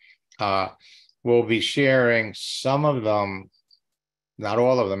earners. We'll be sharing some of them, not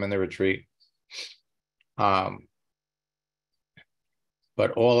all of them, in the retreat. But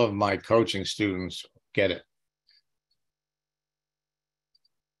all of my coaching students get it.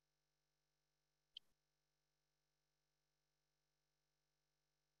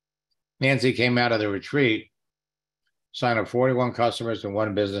 Nancy came out of the retreat, signed up 41 customers and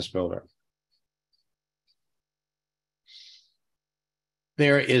 1 business builder.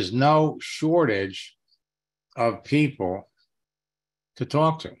 There is no shortage of people to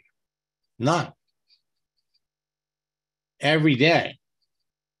talk to. None. Every day,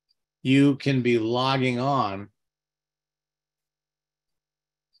 you can be logging on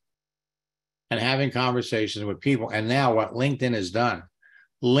and having conversations with people. And now what LinkedIn has done,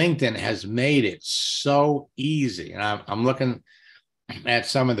 LinkedIn has made it so easy. And I'm looking at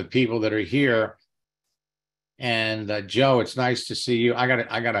some of the people that are here. And Joe, it's nice to see you. I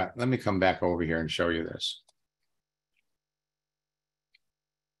gotta, let me come back over here and show you this.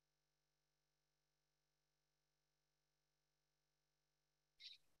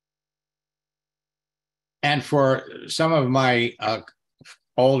 And for some of my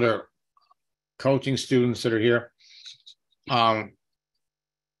older coaching students that are here,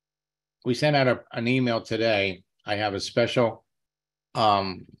 we sent out an email today I have a special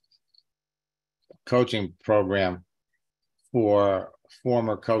coaching program for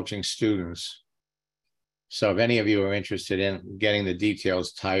former coaching students. So if any of you are interested in getting the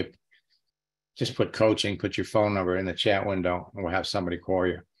details, just put coaching, put your phone number in the chat window, and we'll have somebody call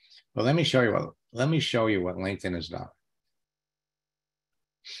you. But let me show you what LinkedIn has done.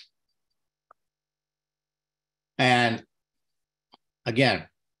 And again,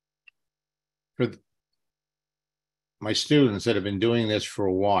 for my students that have been doing this for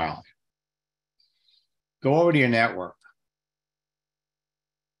a while, go over to your network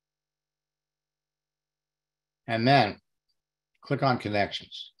and then click on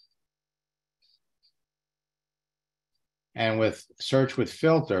connections. And with search with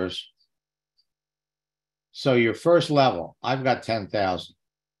filters, so your first level, I've got 10,000.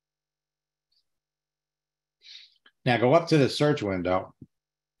 Now go up to the search window,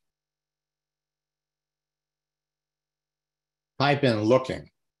 type in looking.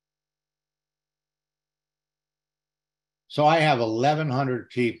 So I have 1,100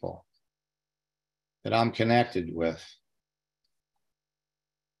 people that I'm connected with,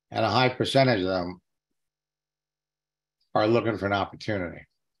 and a high percentage of them are looking for an opportunity.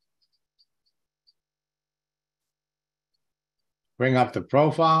 Bring up the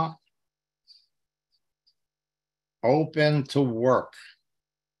profile, open to work.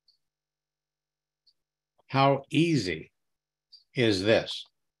 How easy is this?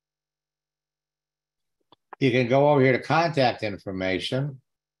 You can go over here to contact information.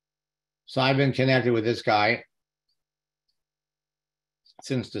 So I've been connected with this guy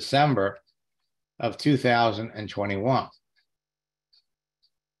since December of 2021.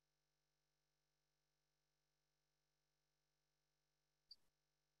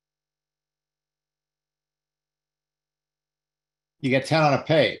 You get 10 on a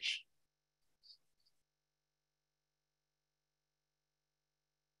page.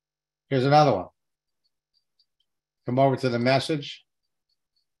 Here's another one. Come over to the message.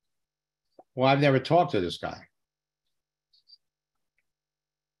 Well, I've never talked to this guy.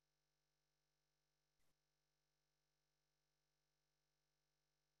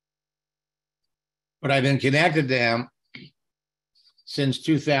 But I've been connected to him since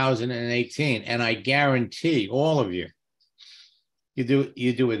 2018. And I guarantee all of you,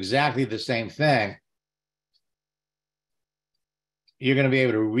 you do exactly the same thing. You're going to be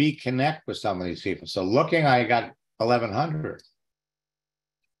able to reconnect with some of these people. So looking, I got 1,100.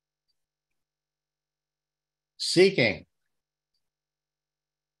 Seeking,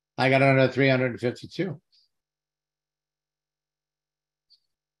 I got another 352.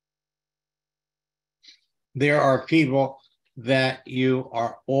 There are people that you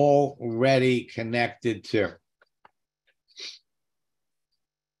are already connected to.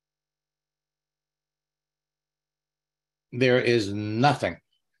 There is nothing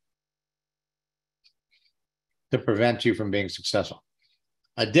to prevent you from being successful.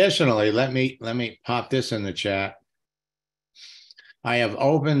 Additionally, let me pop this in the chat. I have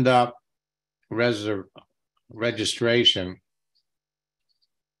opened up registration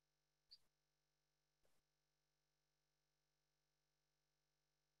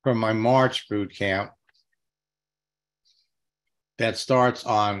for my March boot camp that starts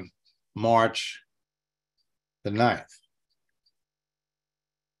on March the 9th.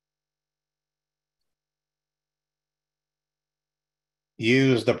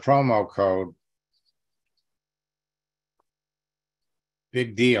 Use the promo code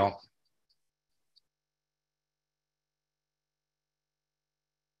Big Deal.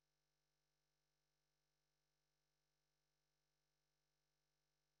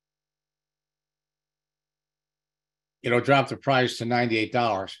 It'll drop the price to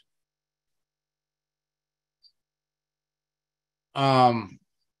 $98. All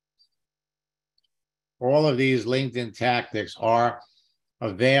of these LinkedIn tactics are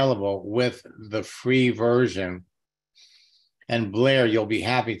available with the free version. And Blair, you'll be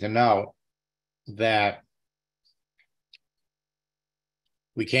happy to know that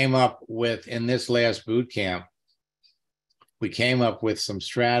we came up with, in this last boot camp, we came up with some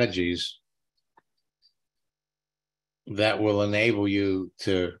strategies that will enable you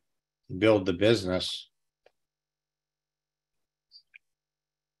to build the business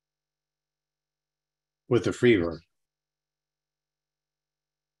with the free version.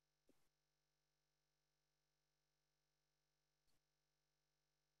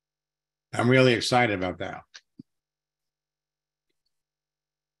 I'm really excited about that.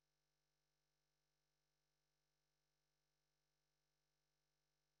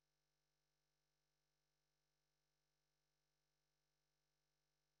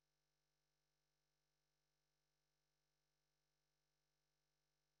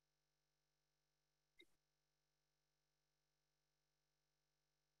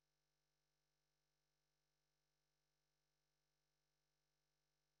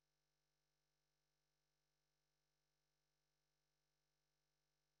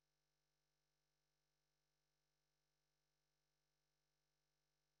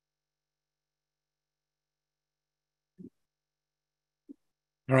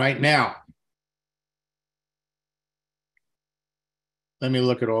 All right, now, let me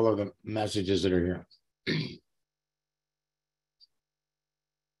look at all of the messages that are here.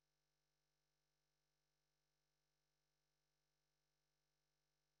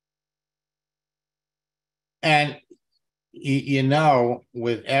 And you know,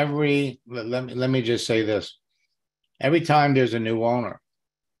 with every, let me just say this. Every time there's a new owner,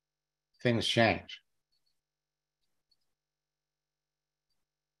 things change.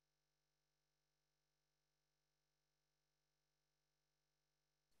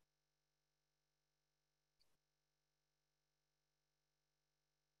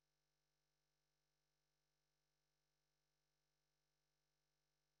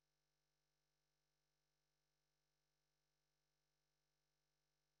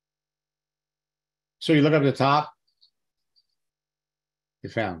 So you look up at the top, you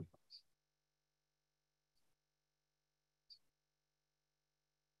found.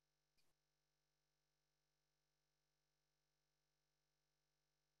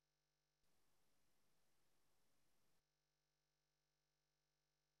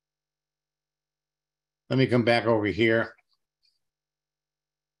 Let me come back over here.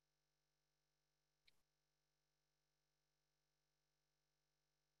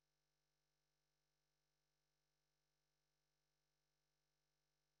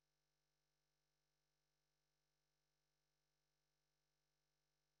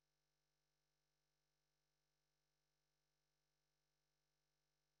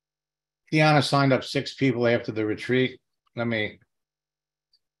 Deanna signed up 6 people after the retreat. Now,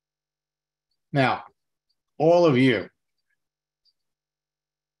 all of you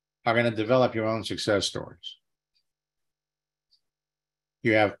are going to develop your own success stories.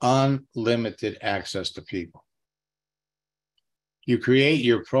 You have unlimited access to people. You create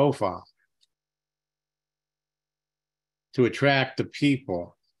your profile to attract the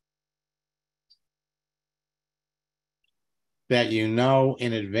people that you know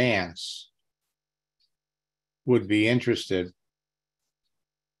in advance would be interested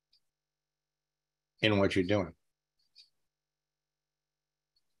in what you're doing.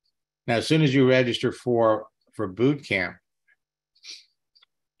 Now, as soon as you register for boot camp,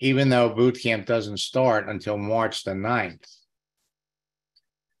 even though boot camp doesn't start until March the 9th,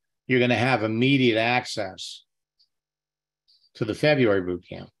 you're going to have immediate access to the February boot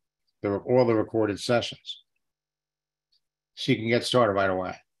camp, all the recorded sessions. So you can get started right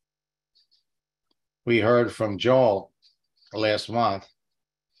away. We heard from Joel last month.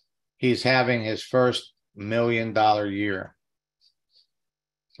 He's having his first $1 million year,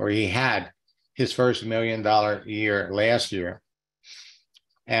 or he had his first $1 million year last year.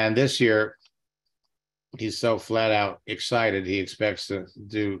 And this year, he's so flat out excited, he expects to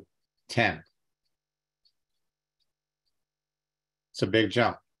do 10. It's a big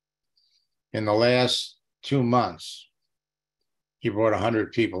jump. In the last 2 months, he brought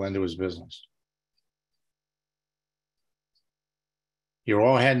 100 people into his business. You're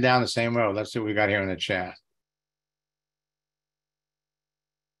all heading down the same road. Let's see what we got here in the chat.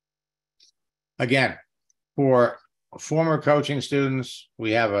 Again, for former coaching students, we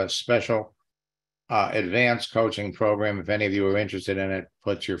have a special advanced coaching program. If any of you are interested in it,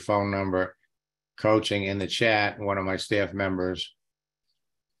 put your phone number, coaching, in the chat. One of my staff members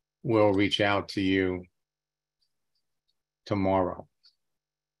will reach out to you tomorrow.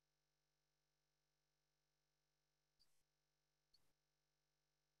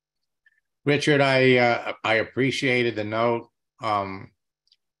 Richard, I appreciated the note.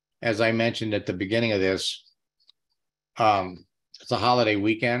 As I mentioned at the beginning of this, it's a holiday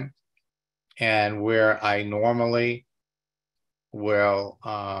weekend, and where I normally will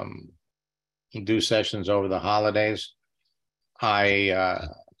do sessions over the holidays, I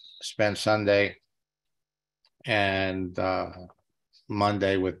spent Sunday and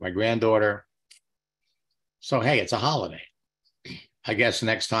Monday with my granddaughter. So, hey, it's a holiday. I guess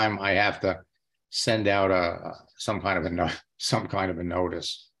next time I have to send out some kind of a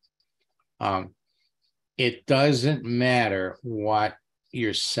notice. It doesn't matter what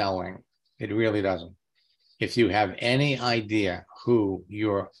you're selling. It really doesn't. If you have any idea who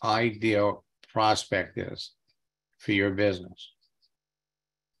your ideal prospect is for your business,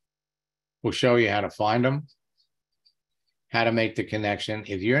 we'll show you how to find them, how to make the connection.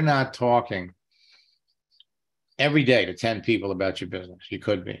 If you're not talking every day to 10 people about your business, you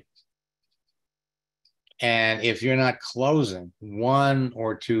could be. And if you're not closing 1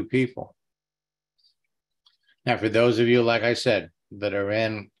 or 2 people, now for those of you, like I said, that are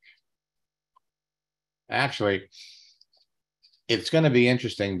in, actually, it's going to be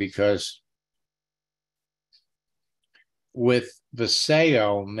interesting because with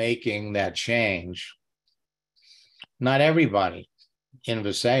Viseo making that change, not everybody in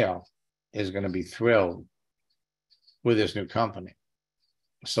Viseo is going to be thrilled with this new company.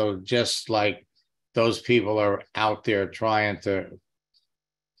 So just like those people are out there trying to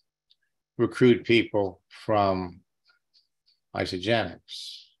recruit people from Isagenix,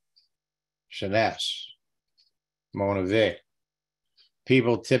 Scenesse, Monavie,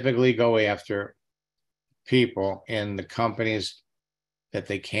 people typically go after people in the companies that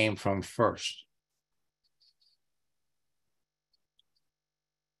they came from first.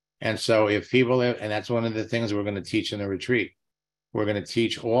 And so if people, and that's one of the things we're going to teach in the retreat, we're going to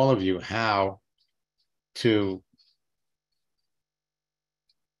teach all of you how to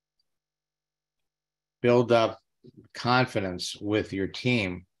build up confidence with your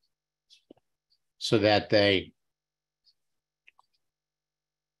team so that they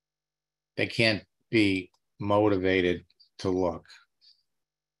can't be motivated to look.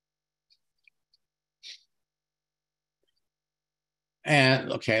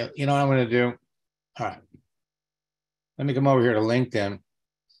 And okay, you know what I'm going to do? All right. Let me come over here to LinkedIn.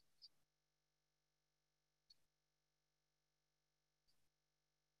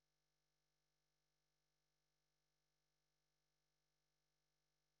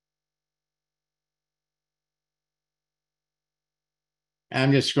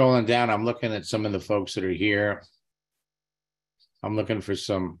 I'm just scrolling down. I'm looking at some of the folks that are here. I'm looking for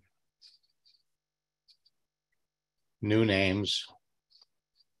some new names.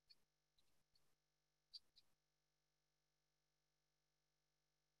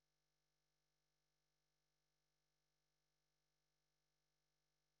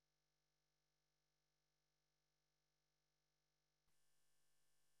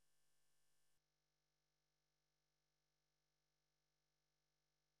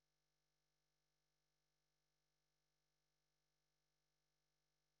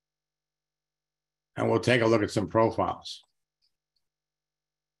 And we'll take a look at some profiles.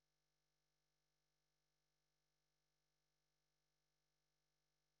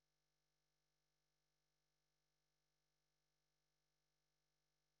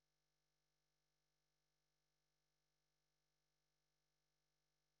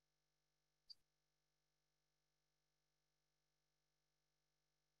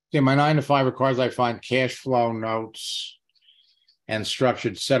 In my 9-to-5 requires I find cash flow notes and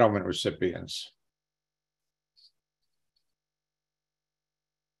structured settlement recipients.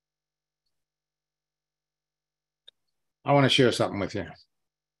 I want to share something with you.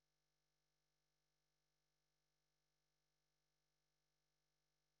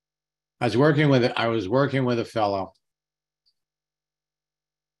 I was working with a fellow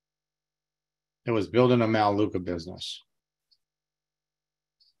that was building a Maluka business.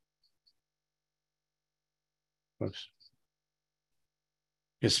 Oops.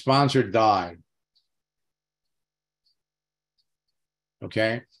 His sponsor died.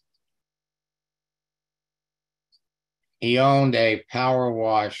 Okay. He owned a power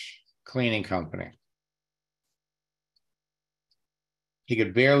wash cleaning company. He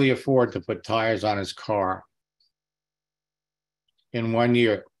could barely afford to put tires on his car. In 1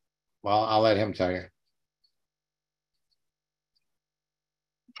 year, well, I'll let him tell you.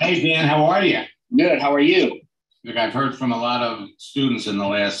 Hey, Dan, how are you? Good. How are you? Look, I've heard from a lot of students in the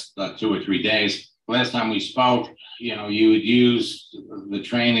last 2 or 3 days. Last time we spoke, you would use the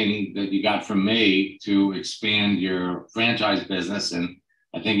training that you got from me to expand your franchise business. And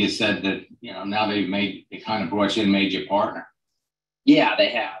I think you said that, now they kind of brought you and made you a partner. Yeah, they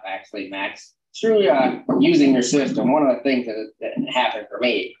have actually, Max. Through using your system, one of the things that happened for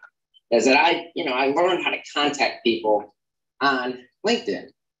me is that I learned how to contact people on LinkedIn.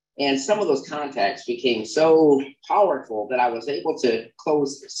 And some of those contacts became so powerful that I was able to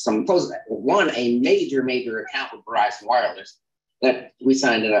close a major account with Verizon Wireless that we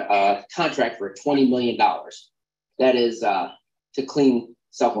signed a contract for $20 million. That is to clean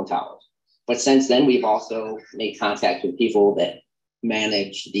cell phone towers. But since then, we've also made contact with people that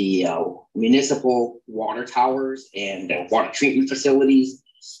manage the municipal water towers and water treatment facilities.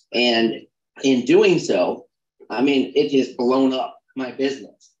 And in doing so, it has blown up my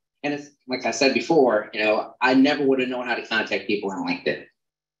business. And it's like I said before, I never would have known how to contact people on LinkedIn.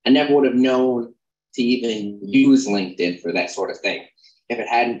 I never would have known to even use LinkedIn for that sort of thing if it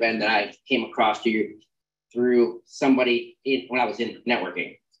hadn't been that I came across you through somebody when I was in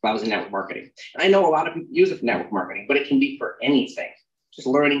networking. I was in network marketing. And I know a lot of people use it for network marketing, but it can be for anything. Just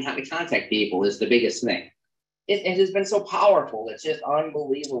learning how to contact people is the biggest thing. It has been so powerful. It's just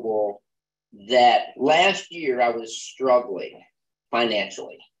unbelievable that last year I was struggling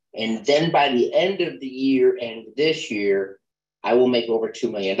financially. And then by the end of the year and this year, I will make over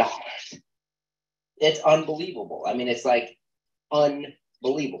 $2 million. It's unbelievable. I mean, it's like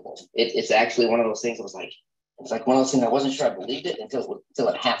unbelievable. It's actually one of those things that was like, it's like one of those things I wasn't sure I believed it until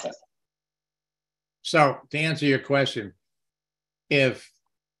it happened. So to answer your question, if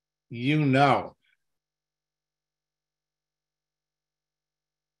you know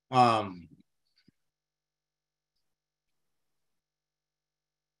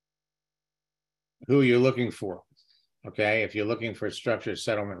who you're looking for, okay, if you're looking for structured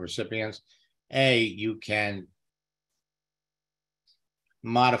settlement recipients, you can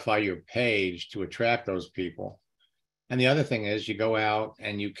modify your page to attract those people. And the other thing is you go out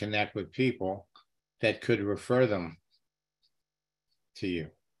and you connect with people that could refer them to you.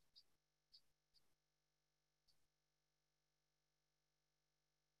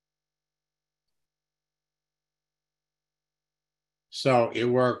 So it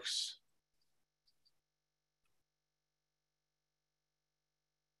works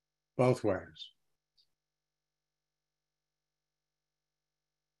both ways.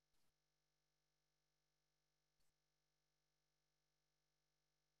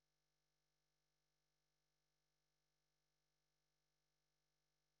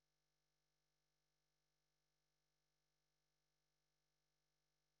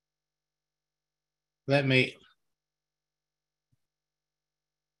 Let me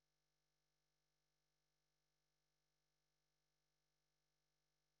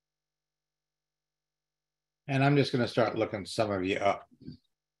and I'm just going to start looking some of you up.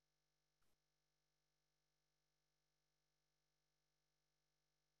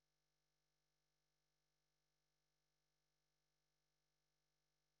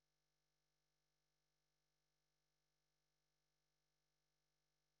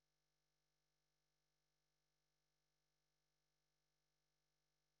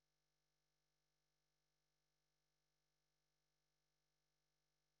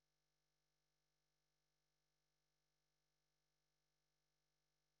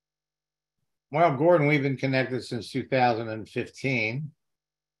 Well, Gordon, we've been connected since 2015.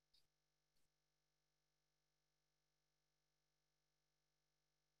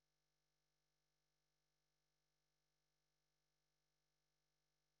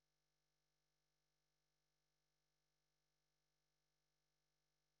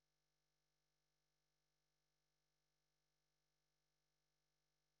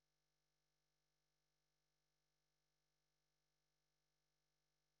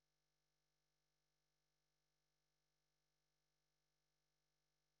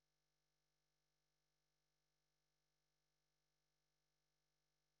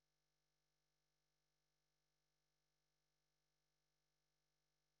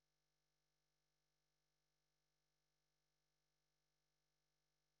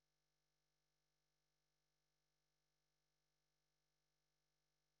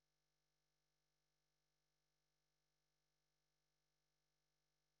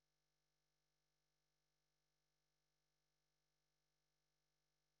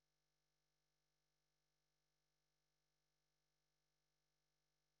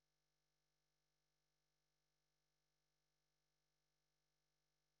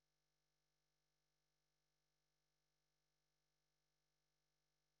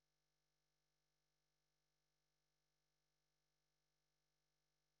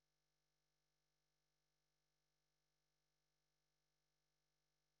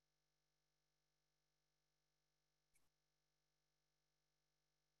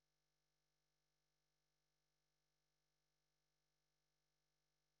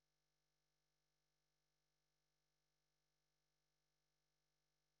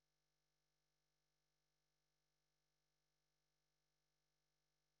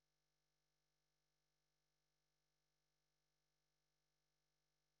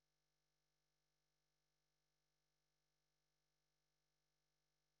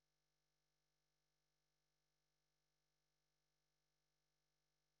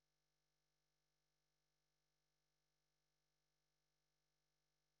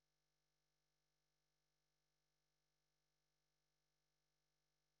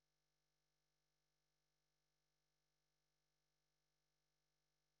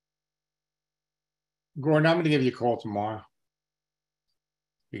 Gordon, I'm going to give you a call tomorrow.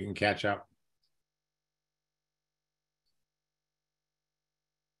 You can catch up.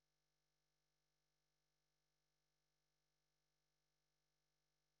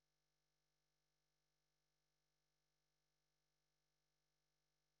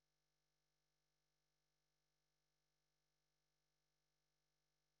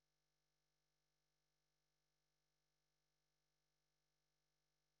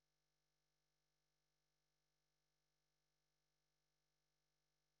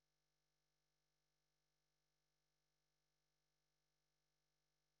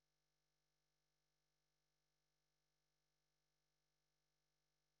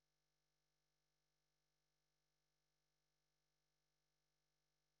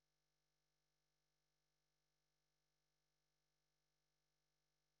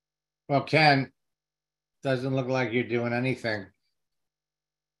 Well, Ken, doesn't look like you're doing anything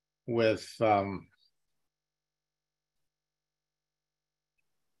with LinkedIn,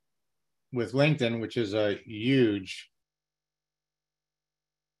 which is a huge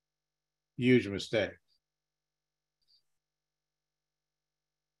mistake.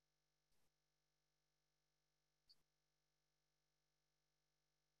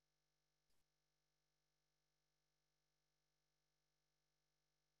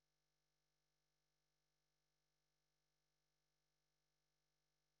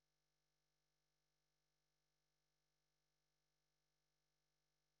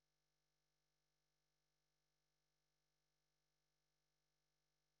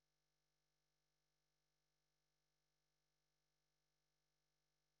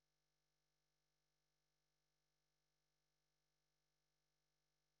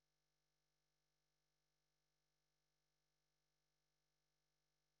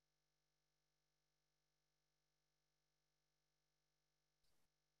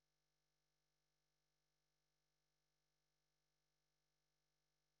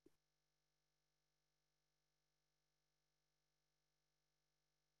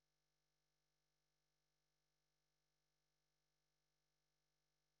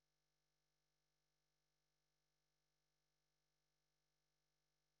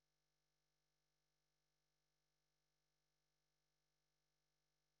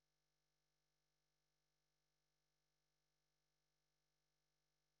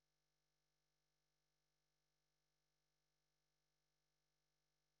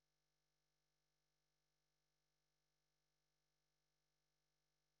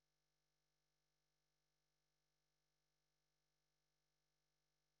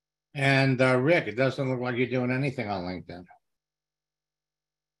 And Rick, it doesn't look like you're doing anything on LinkedIn.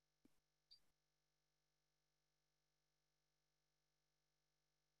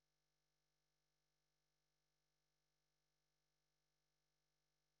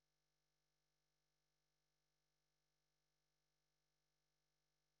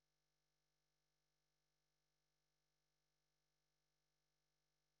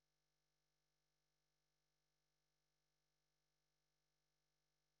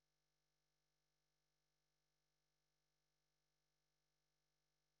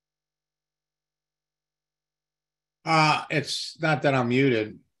 It's not that I'm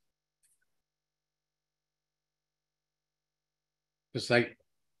muted. It's like,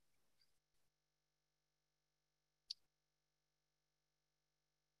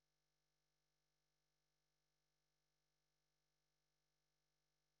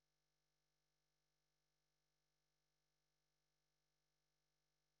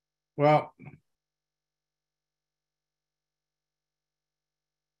 well,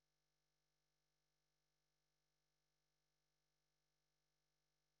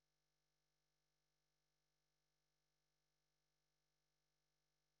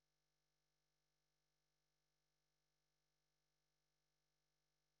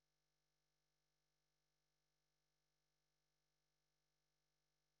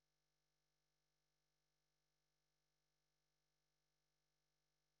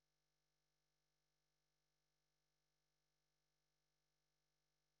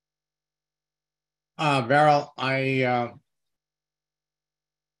 Beryl, let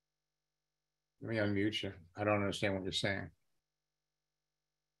me unmute you. I don't understand what you're saying.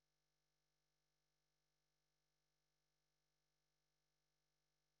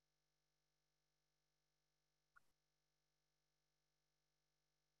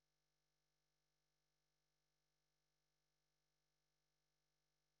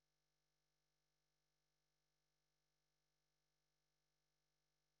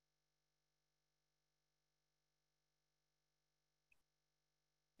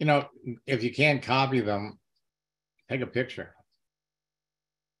 You know, if you can't copy them, take a picture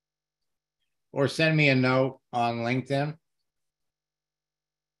or send me a note on LinkedIn.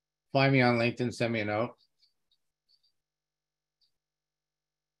 Find me on LinkedIn, send me a note.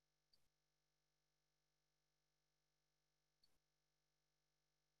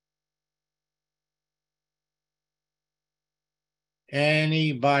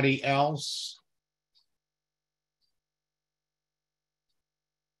 Anybody else?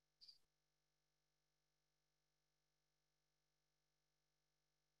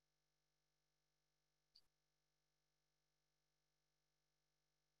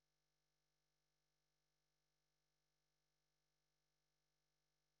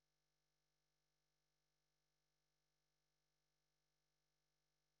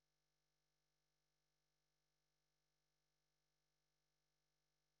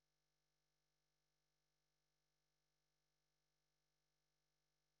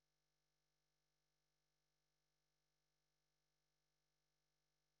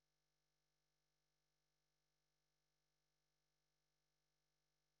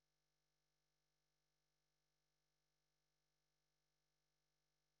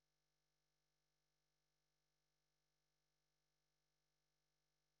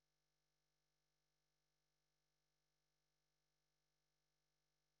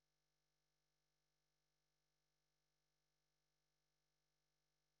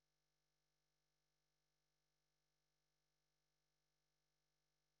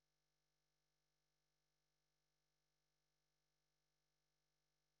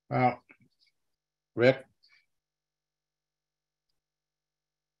 Well, Rick.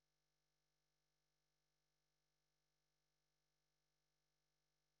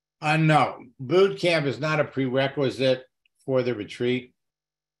 No, boot camp is not a prerequisite for the retreat.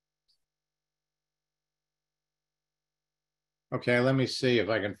 Okay, let me see if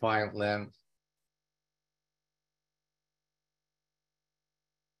I can find Lynn.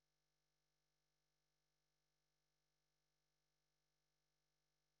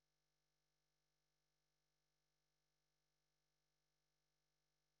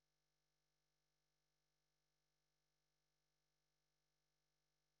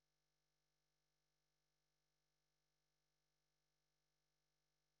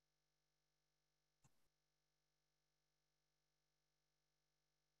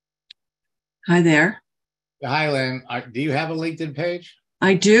 Hi there. Hi, Lynn. Do you have a LinkedIn page?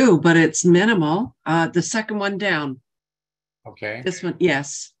 I do, but it's minimal. The second one down. Okay. This one,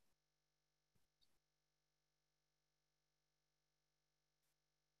 yes.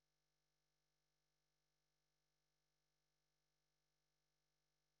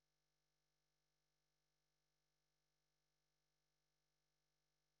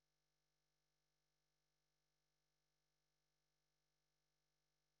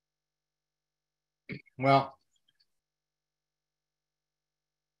 Well,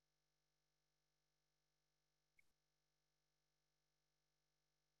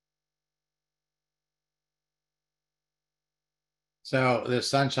 so the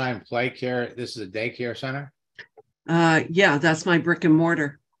Sunshine Play Care, this is a daycare center? Yeah, that's my brick and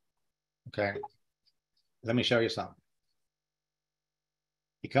mortar. Okay. Let me show you something.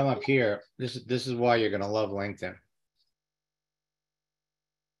 You come up here, this is why you're going to love LinkedIn.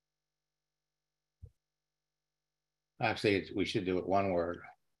 Actually, we should do it one word.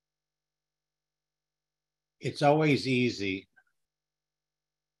 It's always easy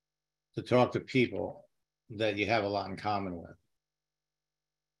to talk to people that you have a lot in common with.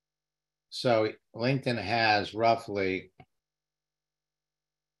 So LinkedIn has roughly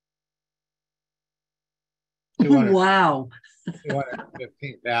 200, Wow.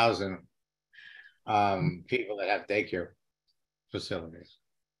 215,000 people that have daycare facilities.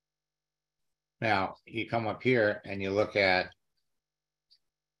 Now, you come up here and you look at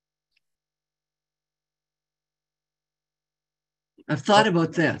I've thought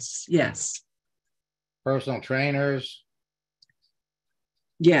about this. Yes. personal trainers.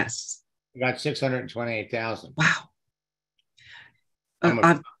 Yes. You got 628,000. Wow.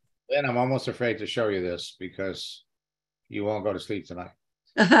 Then I'm almost afraid to show you this because you won't go to sleep tonight.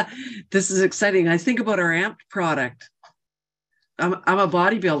 This is exciting. I think about our AMP product. I'm a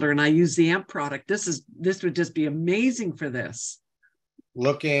bodybuilder and I use the AMP product. This would just be amazing for this.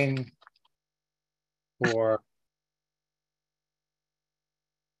 Looking for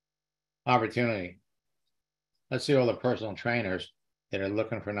opportunity. Let's see all the personal trainers that are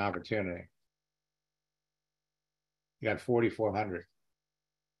looking for an opportunity. You got 4,400.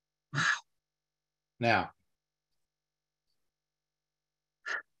 Wow. Now,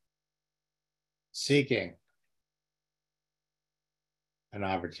 seeking an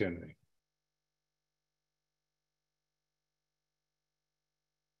opportunity.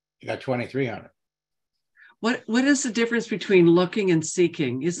 You got 2,300. What is the difference between looking and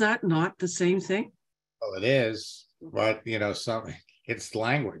seeking? Is that not the same thing? Well, it is, but it's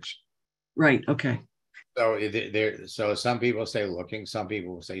language. Right. Okay. So some people say looking, some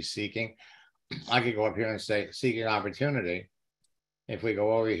people say seeking. I could go up here and say seeking opportunity. If we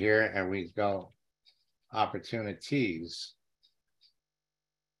go over here and we go opportunities,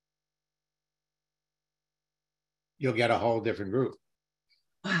 you'll get a whole different group.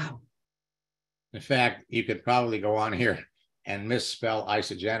 Wow. In fact, you could probably go on here and misspell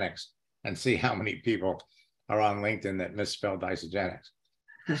Isagenix and see how many people are on LinkedIn that misspelled Isagenix.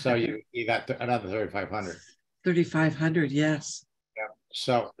 So you got another 3,500. 3,500, yes. Yeah.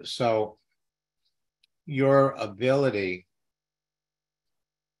 So your ability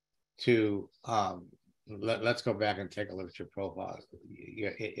to let's go back and take a look at your profile.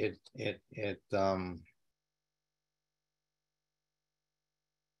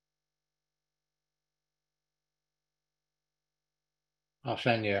 I'll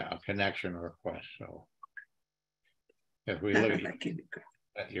send you a connection request. So if we look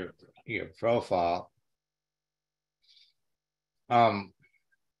at your profile,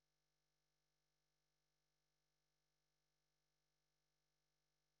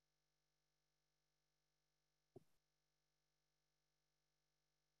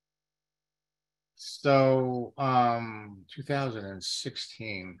 so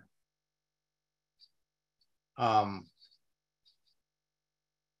 2016,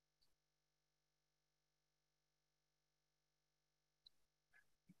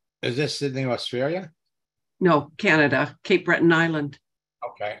 Is this Sydney, Australia? No, Canada, Cape Breton Island.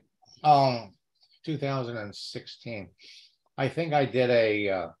 Okay. 2016. I think I did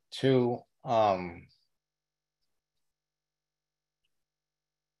a two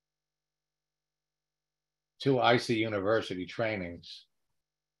IC University trainings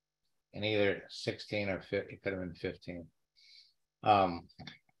in either 16 or 50, it could have been 15.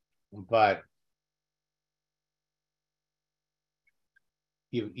 But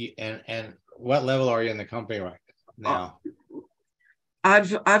and what level are you in the company right now?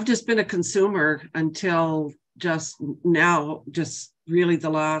 I've just been a consumer until just now, just really the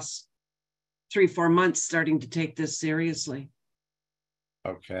last 3-4 months starting to take this seriously.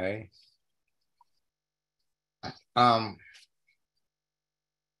 Okay. I'm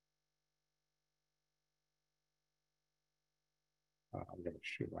gonna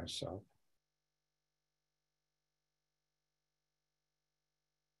shoot myself.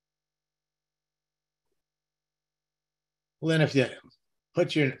 Lynn, if you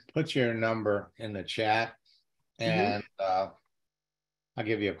put your number in the chat, and I'll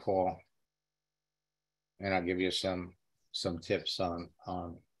give you a call, and I'll give you some tips on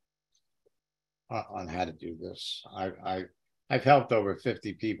how to do this. I've helped over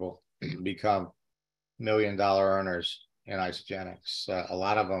 50 people become $1 million earners in Isagenix. A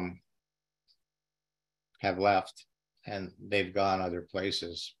lot of them have left and they've gone other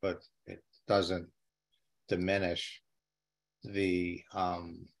places, but it doesn't diminish the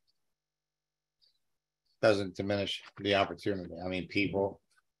opportunity. I mean, people,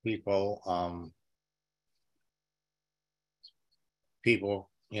 you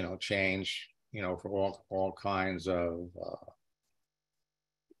know, change, you know, for all kinds of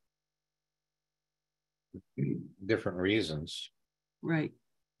different reasons. Right.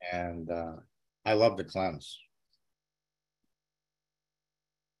 And I love the cleanse.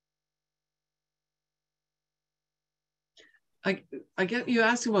 I get you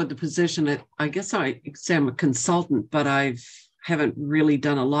asked about the position. I guess I say I'm a consultant, but haven't really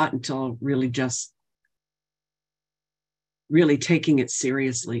done a lot until really taking it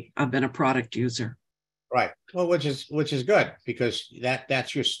seriously. I've been a product user. Right. Well, which is good, because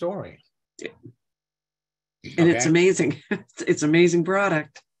that's your story. And it's amazing. It's amazing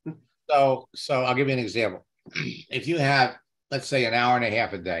product. So I'll give you an example. If you have, let's say, an hour and a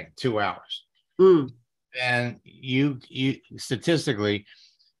half a day, 2 hours, and you statistically,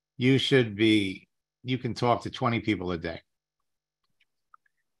 you can talk to 20 people a day.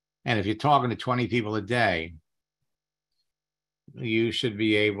 And if you're talking to 20 people a day, you should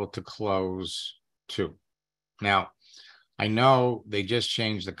be able to close 2. Now, I know they just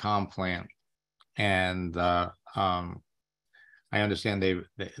changed the comp plan, and I understand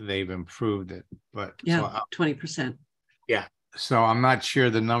they've improved it, but yeah, 20%. Yeah, so I'm not sure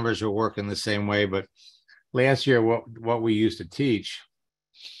the numbers are working the same way, but last year, what we used to teach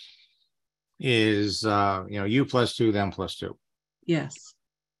is U plus 2, them plus 2. Yes.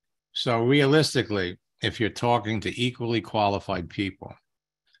 So realistically, if you're talking to equally qualified people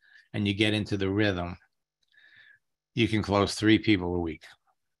and you get into the rhythm, you can close 3 people a week.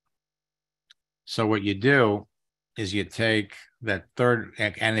 So what you do is you take that third,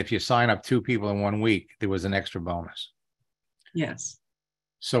 and if you sign up 2 people in 1 week, there was an extra bonus. Yes.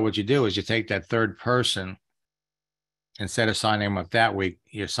 So what you do is you take that third person, instead of signing them up that week,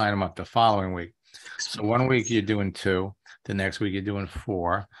 you sign them up the following week. So 1 week you're doing 2, the next week you're doing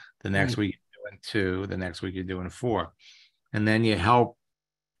 4, the next week you're doing 2, the next week you're doing 4. And then you help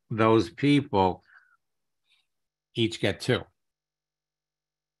those people each get 2.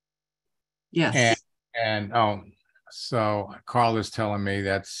 Yes. And so Carl is telling me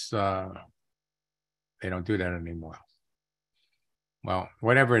that's they don't do that anymore. Well,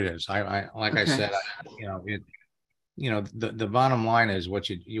 whatever it is, I said, the bottom line is what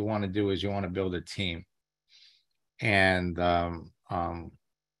you want to do is you want to build a team. And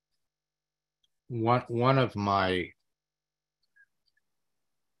one of my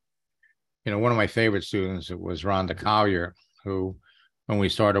favorite students was Rhonda Collier, who, when we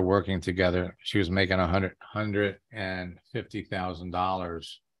started working together, she was making $150,000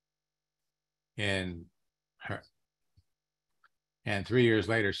 in her, and 3 years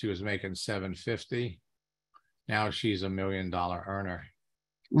later she was making $750,000. Now she's $1 million earner.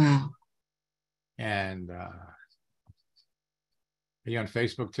 Wow. And are you on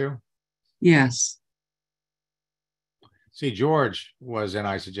Facebook too? Yes. See, George was in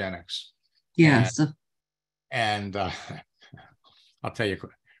Isagenix. Yes. And I'll tell you,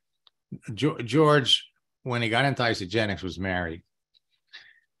 George, when he got into Isagenix, was married,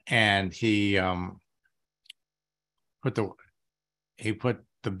 and he put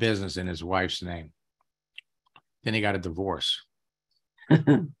the business in his wife's name. Then he got a divorce.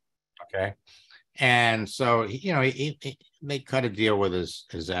 Okay. And so, they cut a deal with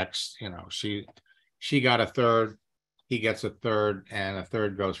his ex, she got a third, he gets a third, and a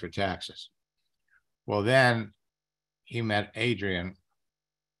third goes for taxes. Well, then he met Adrian.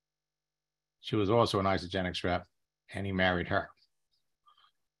 She was also an Isagenix rep, and he married her.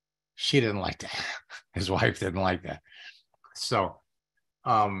 She didn't like that. His wife didn't like that. So,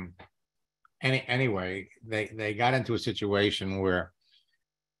 anyway, they got into a situation where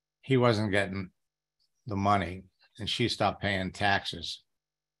he wasn't getting the money, and she stopped paying taxes.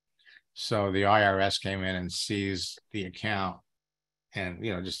 So the IRS came in and seized the account, and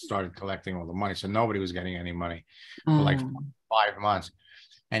just started collecting all the money. So nobody was getting any money for like 5 months,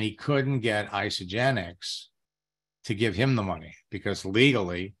 and he couldn't get Isagenix to give him the money because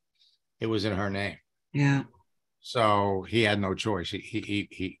legally it was in her name. Yeah. So he had no choice.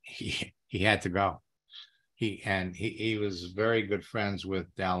 He had to go. He was very good friends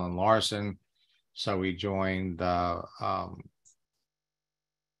with Dallin Larson, so he joined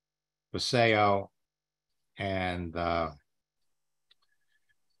Viseo, and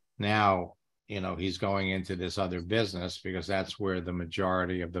now he's going into this other business because that's where the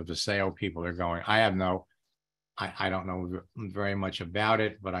majority of the Viseo people are going. I don't know very much about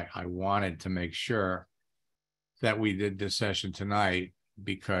it, but I wanted to make sure that we did this session tonight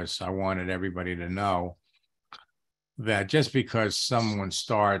because I wanted everybody to know that just because someone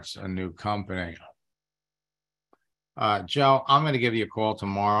starts a new company, Joe, I'm going to give you a call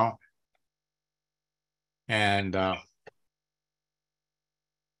tomorrow, and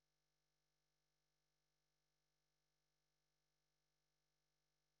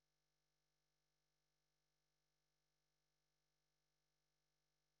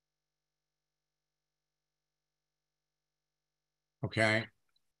okay,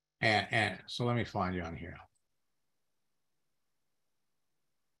 and so let me find you on here.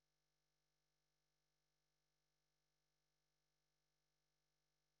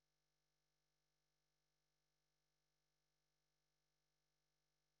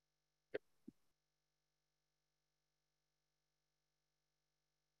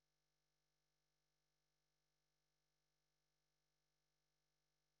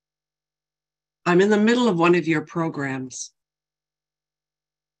 I'm in the middle of one of your programs.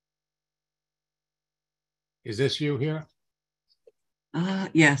 Is this you here?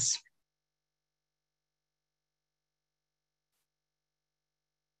 Yes.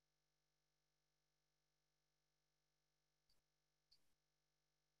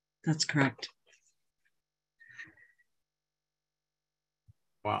 That's correct.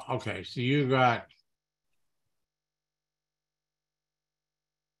 Well, okay, so you got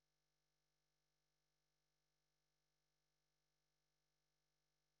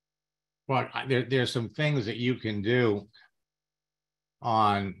there's some things that you can do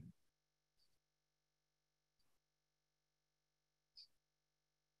on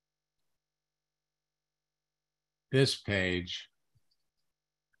this page.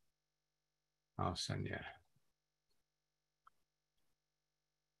 I'll send you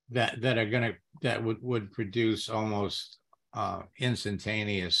that would produce almost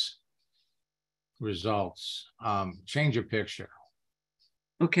instantaneous results. Change your picture.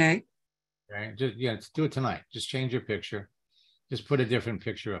 Okay. Okay. Just do it tonight. Just change your picture. Just put a different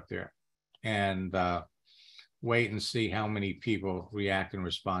picture up there, and wait and see how many people react and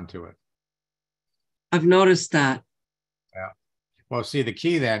respond to it. I've noticed that. Yeah. Well, see, the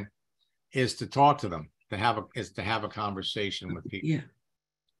key then is to talk to them, to have a conversation with people. Yeah.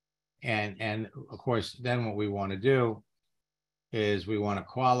 And of course, then what we want to do is we want to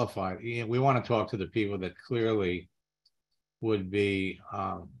qualify. We want to talk to the people that clearly would be,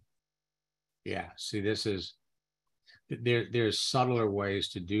 see, there's subtler ways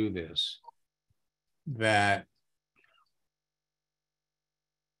to do this that,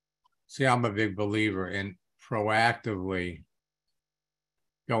 see, I'm a big believer in proactively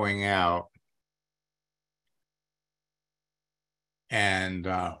going out and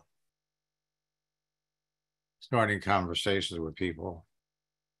starting conversations with people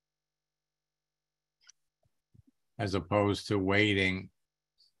as opposed to waiting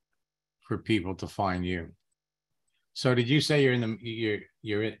for people to find you. So did you say you're in the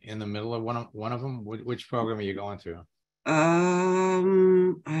middle of one of them? Which program are you going through? I'd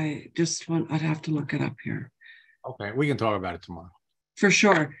have to look it up here. Okay, we can talk about it tomorrow. For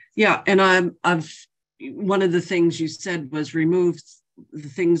sure. Yeah. And I've one of the things you said was remove the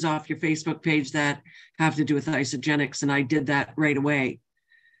things off your Facebook page that have to do with Isagenix. And I did that right away.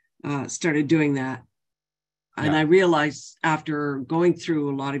 Started doing that. And I realized after going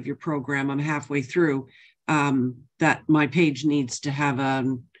through a lot of your program, I'm halfway through, that my page needs to have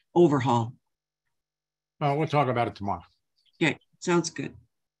an overhaul. Well, we'll talk about it tomorrow. Okay, sounds good.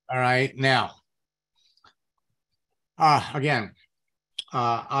 All right. Now, again,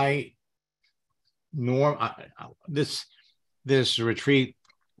 this retreat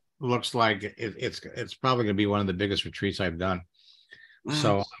looks like it's probably going to be one of the biggest retreats I've done. Wow.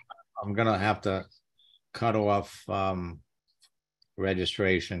 So I'm going to have to cut off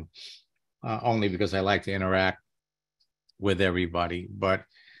registration only because I like to interact with everybody. But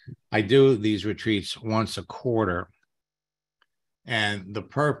I do these retreats once a quarter, and the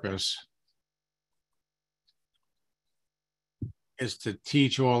purpose is to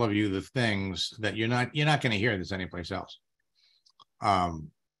teach all of you the things that you're not going to hear this anyplace else.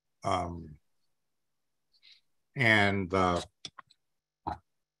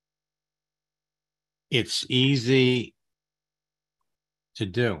 It's easy to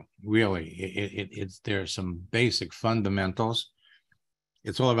do, really. There's some basic fundamentals.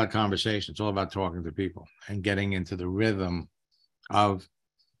 It's all about conversation. It's all about talking to people and getting into the rhythm of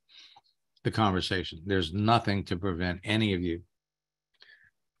the conversation. There's nothing to prevent any of you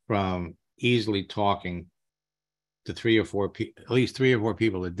from easily talking to at least three or four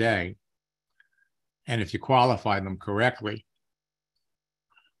people a day. And if you qualify them correctly,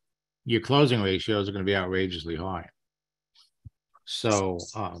 your closing ratios are going to be outrageously high. So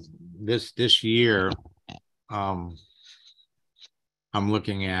this year, I'm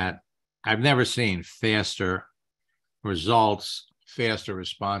looking at, I've never seen faster results, faster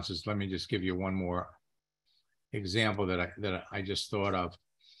responses. Let me just give you one more example that I just thought of.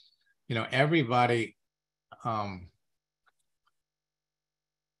 You know, everybody, go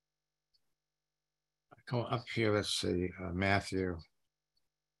up here, let's see, Matthew.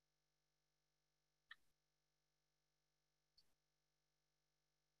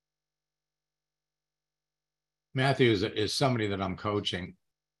 Matthew is somebody that I'm coaching,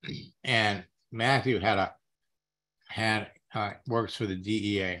 and Matthew works for the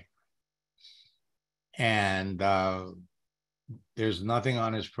DEA, and there's nothing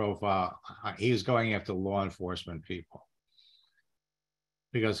on his profile. He's going after law enforcement people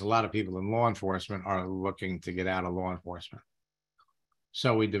because a lot of people in law enforcement are looking to get out of law enforcement.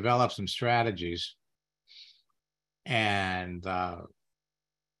 So we developed some strategies, and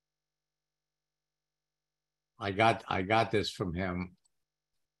I got this from him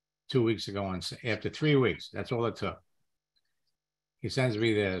 2 weeks ago. After 3 weeks, that's all it took. He sends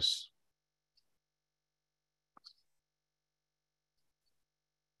me this.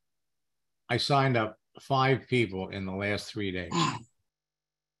 I signed up 5 people in the last 3 days.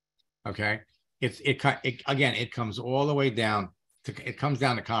 Okay, it comes all the way down to, it comes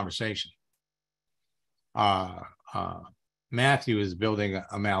down to conversation. Matthew is building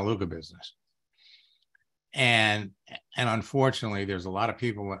a Maluka business, and unfortunately, there's a lot of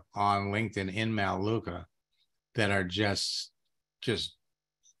people on LinkedIn in Maluka that are just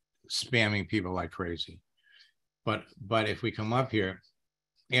spamming people like crazy. But if we come up here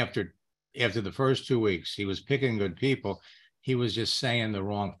after the first 2 weeks, he was picking good people. He was just saying the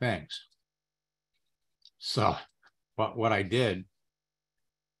wrong things. So, but what I did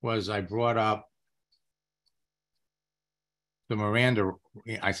was I brought up the Miranda.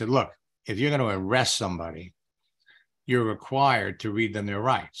 I said, look, if you're going to arrest somebody, you're required to read them their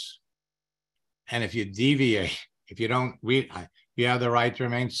rights. And if you deviate, if you don't read, you have the right to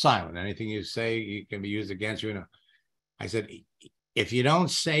remain silent. Anything you say can be used against you. I said, if you don't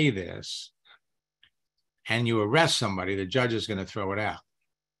say this and you arrest somebody, the judge is going to throw it out.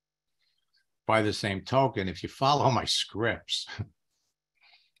 By the same token, if you follow my scripts,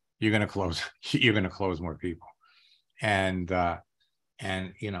 you're going to close more people. And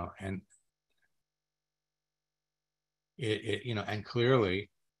you know, and it you know, and clearly,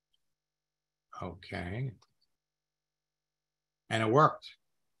 okay. And it worked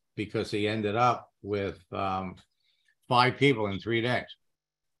because he ended up with 5 people in 3 days.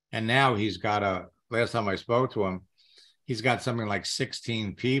 And now he's got last time I spoke to him, he's got something like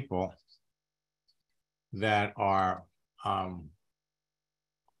 16 people that are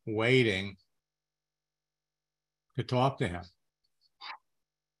waiting to talk to him.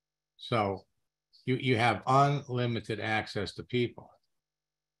 So you have unlimited access to people.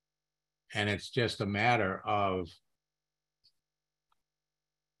 And it's just a matter of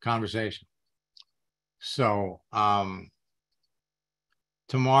conversation. So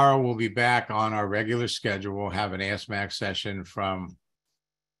tomorrow we'll be back on our regular schedule. We'll have an Ask Max session from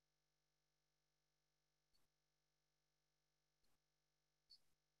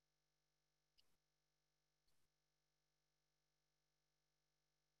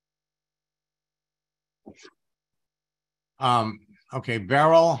Okay,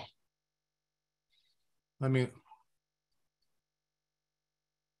 Beryl. Let me.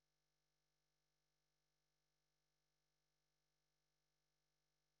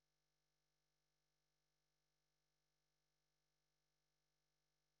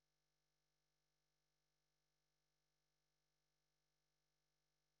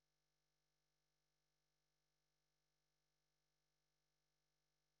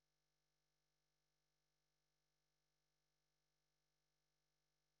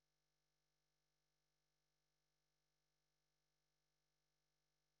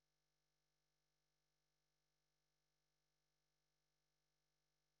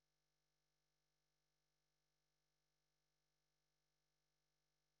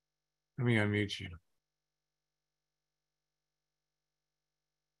 Let me unmute you.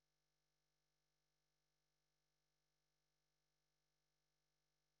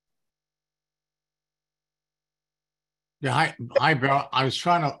 Yeah, hi, Beryl. I was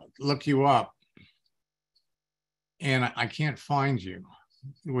trying to look you up, and I can't find you.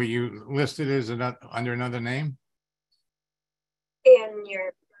 Were you listed as under another name? In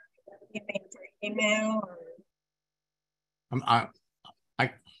your email or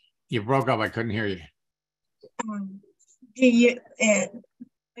You broke up. I couldn't hear you. do you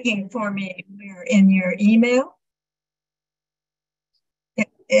looking for me in your email?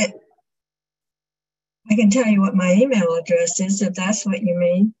 I can tell you what my email address is if that's what you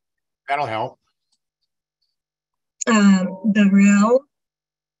mean. That'll help. The real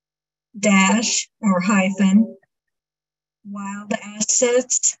dash or hyphen wild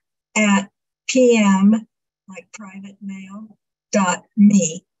assets at PM like private mail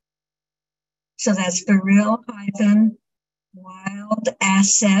 .me. So that's the real hyphen wild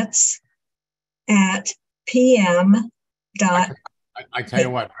assets at PM dot. I tell you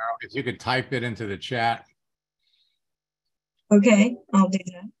what, Beryl, if you could type it into the chat. Okay, I'll do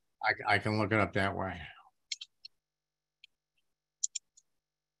that. I can look it up that way.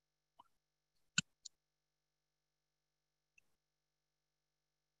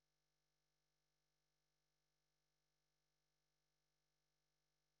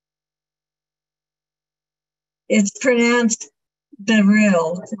 It's pronounced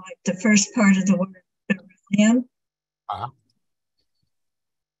Beryl, like the first part of the word beryllium.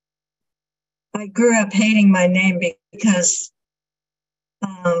 I grew up hating my name because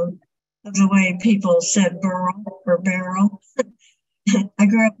of the way people said burl or barrel. I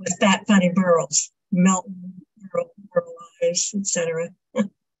grew up with fat, funny burls, Melton, Burl Ives, etc. But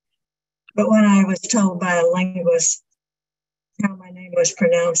when I was told by a linguist how my name was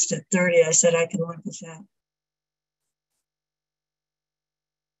pronounced at 30, I said I can live with that.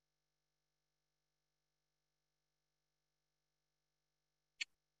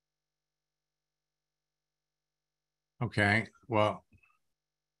 Okay, well,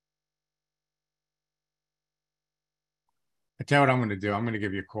 I tell you what I'm going to do. I'm going to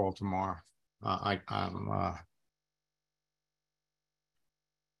give you a call tomorrow. Let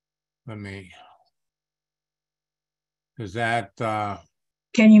me. Is that?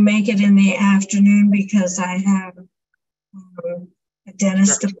 Can you make it in the afternoon because I have a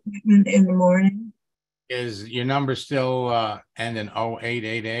dentist appointment in the morning? Is your number still end in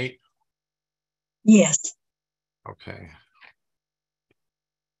 0888? Yes. Okay.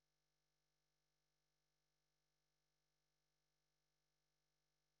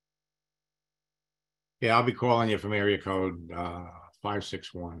 Yeah, I'll be calling you from area code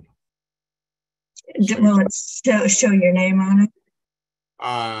 561. Will it show your name on it?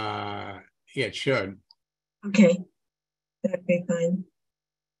 Yeah, it should. Okay, that'd be fine.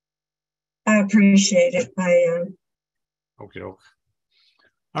 I appreciate it. Okay.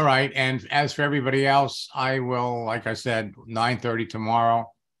 All right. And as for everybody else, I will, like I said, 9:30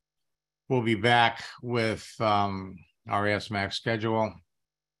 tomorrow. We'll be back with our Ask Max schedule.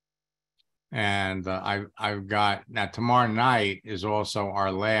 And I've got, now tomorrow night is also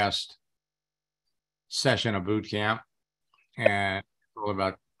our last session of boot camp. And it's all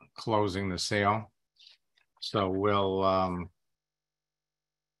about closing the sale. So we're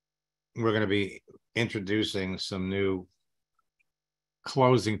going to be introducing some new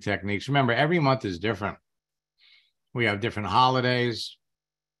closing techniques. Remember, every month is different. We have different holidays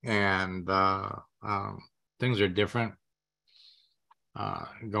and things are different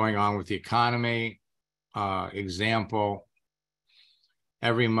going on with the economy. Example,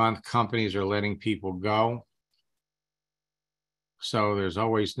 every month companies are letting people go. So there's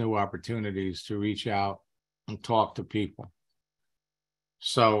always new opportunities to reach out and talk to people.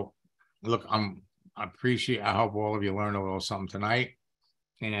 So look, I hope all of you learned a little something tonight.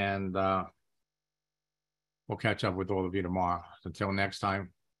 And We'll catch up with all of you tomorrow. Until next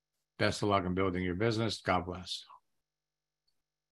time, best of luck in building your business. God bless.